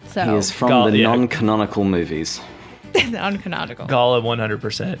time. So He is from the Yeah. non-canonical movies. uncanonical. Gollum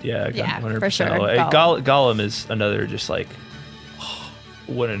 100%. Yeah, Yeah, 100%. for sure. Gollum is another just like,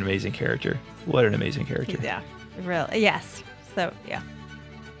 what an amazing character. What an amazing character. Yeah. Really. Yes. So yeah.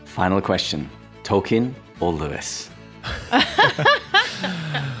 Final question. Tolkien or Lewis?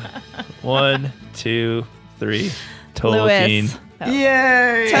 1, 2, 3. Tolkien. Lewis. Oh.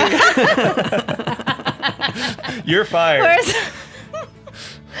 Yay! You're fired. Where's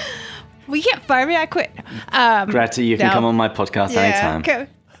we can't fire me. I quit. Greta, you can No. come on my podcast anytime. Okay.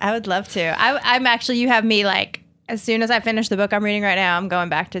 I would love to. I'm actually. You have me like as soon as I finish the book I'm reading right now. I'm going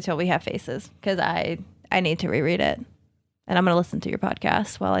back to Till We Have Faces because I need to reread it, and I'm going to listen to your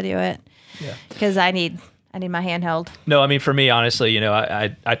podcast while I do it. Yeah. Because I need my handheld. No, I mean, for me, honestly, you know,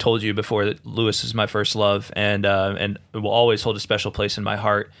 I told you before that Lewis is my first love, and it will always hold a special place in my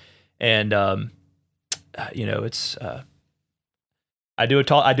heart. And you know, it's I do a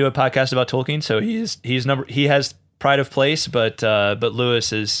podcast about Tolkien, so he has pride of place, but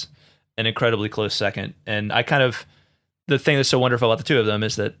Lewis is an incredibly close second. And I kind of the thing that's so wonderful about the two of them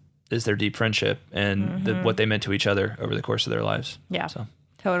is their deep friendship and what they meant to each other over the course of their lives. Yeah. So.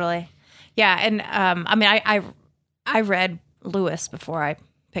 Totally. Yeah, and I mean, I read Lewis before I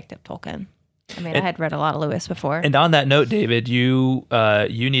picked up Tolkien. I mean, I had read a lot of Lewis before. And on that note, David, you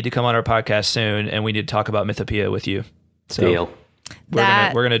need to come on our podcast soon, and we need to talk about Mythopoeia with you. So Deal.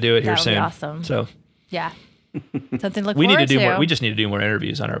 We're gonna do it here that would be soon. awesome. So Yeah, something to look we need forward to do more. We just need to do more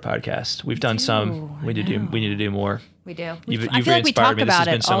interviews on our podcast. We've done some. We need to do more. We do. You've I feel like we re-inspired talk me. This has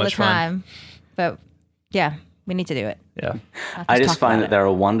about been it so all the much fun. time, but yeah, we need to do it. Yeah. I just talk find about that it. they're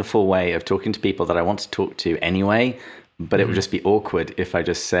a wonderful way of talking to people that I want to talk to anyway, but it would just be awkward if I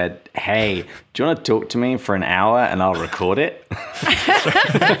just said, hey, do you want to talk to me for an hour and I'll record it?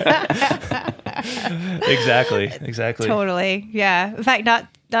 Exactly. Totally. Yeah. In fact,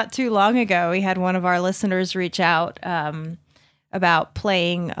 not too long ago, we had one of our listeners reach out about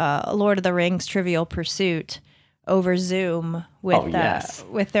playing Lord of the Rings Trivial Pursuit over Zoom with yes.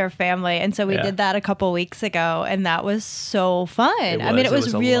 with their family, and so we Yeah. did that a couple weeks ago, and that was so fun. I mean, it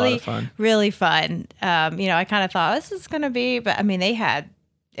was a lot really of fun. really fun. You know, I kind of thought this is going to be, but I mean, it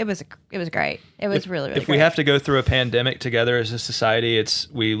was great. It was really If great. we have to go through a pandemic together as a society,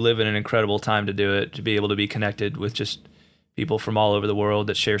 we live in an incredible time to do it, to be able to be connected with just people from all over the world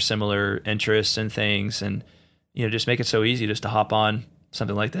that share similar interests and things, and you know, just make it so easy just to hop on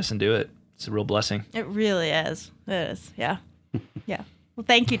something like this and do it. It's a real blessing. It really is. It is. Yeah. Yeah. Well,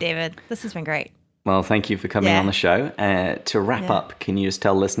 thank you, David. This has been great. Well, thank you for coming Yeah. on the show. To wrap Yeah. up, can you just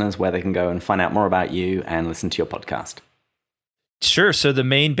tell listeners where they can go and find out more about you and listen to your podcast? Sure. So the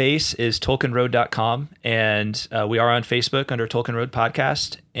main base is tolkienroad.com, and we are on Facebook under Tolkien Road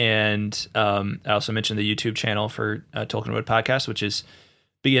Podcast. And I also mentioned the YouTube channel for Tolkien Road Podcast, which is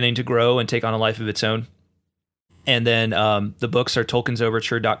beginning to grow and take on a life of its own. And then the books are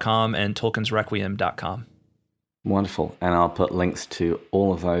tolkiensoverture.com and tolkiensrequiem.com. Wonderful. And I'll put links to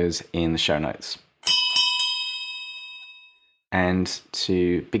all of those in the show notes. And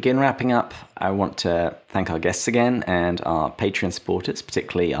to begin wrapping up, I want to thank our guests again and our Patreon supporters,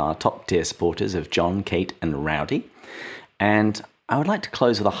 particularly our top tier supporters of John, Kate, and Rowdy. And I would like to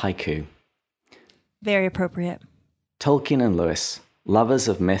close with a haiku. Very appropriate. Tolkien and Lewis, lovers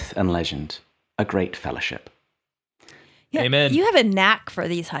of myth and legend, a great fellowship. Yeah, Amen. You have a knack for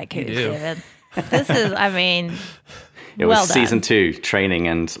these haikus, David. This is, I mean, It well was done. season 2, training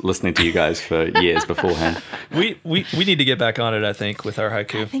and listening to you guys for years beforehand. We need to get back on it, I think, with our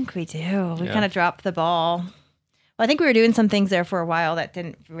haiku. I think we do. We Yeah. kind of dropped the ball. Well, I think we were doing some things there for a while that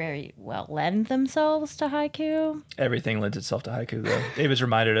didn't very well lend themselves to haiku. Everything lends itself to haiku, though. David's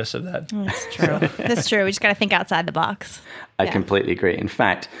reminded us of that. That's true. That's true. We just got to think outside the box. I Yeah. completely agree. In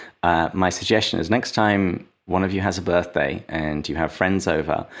fact, my suggestion is next time one of you has a birthday and you have friends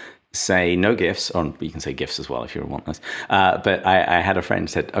over, say no gifts, or you can say gifts as well if you want this. But I had a friend who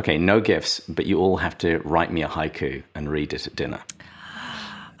said, okay, no gifts, but you all have to write me a haiku and read it at dinner.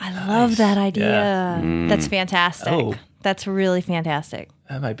 I love that idea. Yeah. That's fantastic. Oh. That's really fantastic.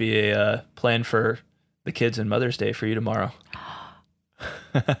 That might be a plan for the kids and Mother's Day for you tomorrow.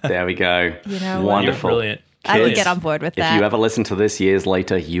 There we go. You know what? Wonderful. You're brilliant. I would Kids, get on board with If that. you ever listen to this years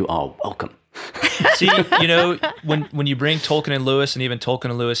later, you are welcome. See, when you bring Tolkien and Lewis and even Tolkien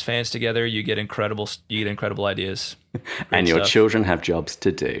and Lewis fans together, you get incredible ideas. Great And your stuff. children have jobs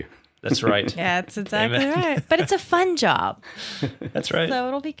to do. That's right. Yeah, that's exactly Amen. right. But it's a fun job, That's right. so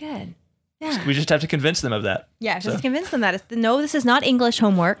it'll be good. Yeah. We just have to convince them of that. Yeah, just So. convince them that no, this is not English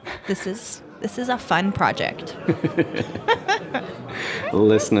homework. This is a fun project.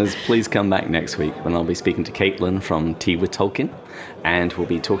 Listeners, please come back next week when I'll be speaking to Caitlin from Tea with Tolkien, and we'll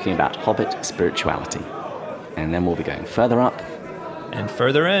be talking about Hobbit spirituality. And then we'll be going further up. And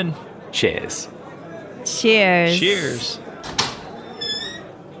further in. Cheers. Cheers. Cheers.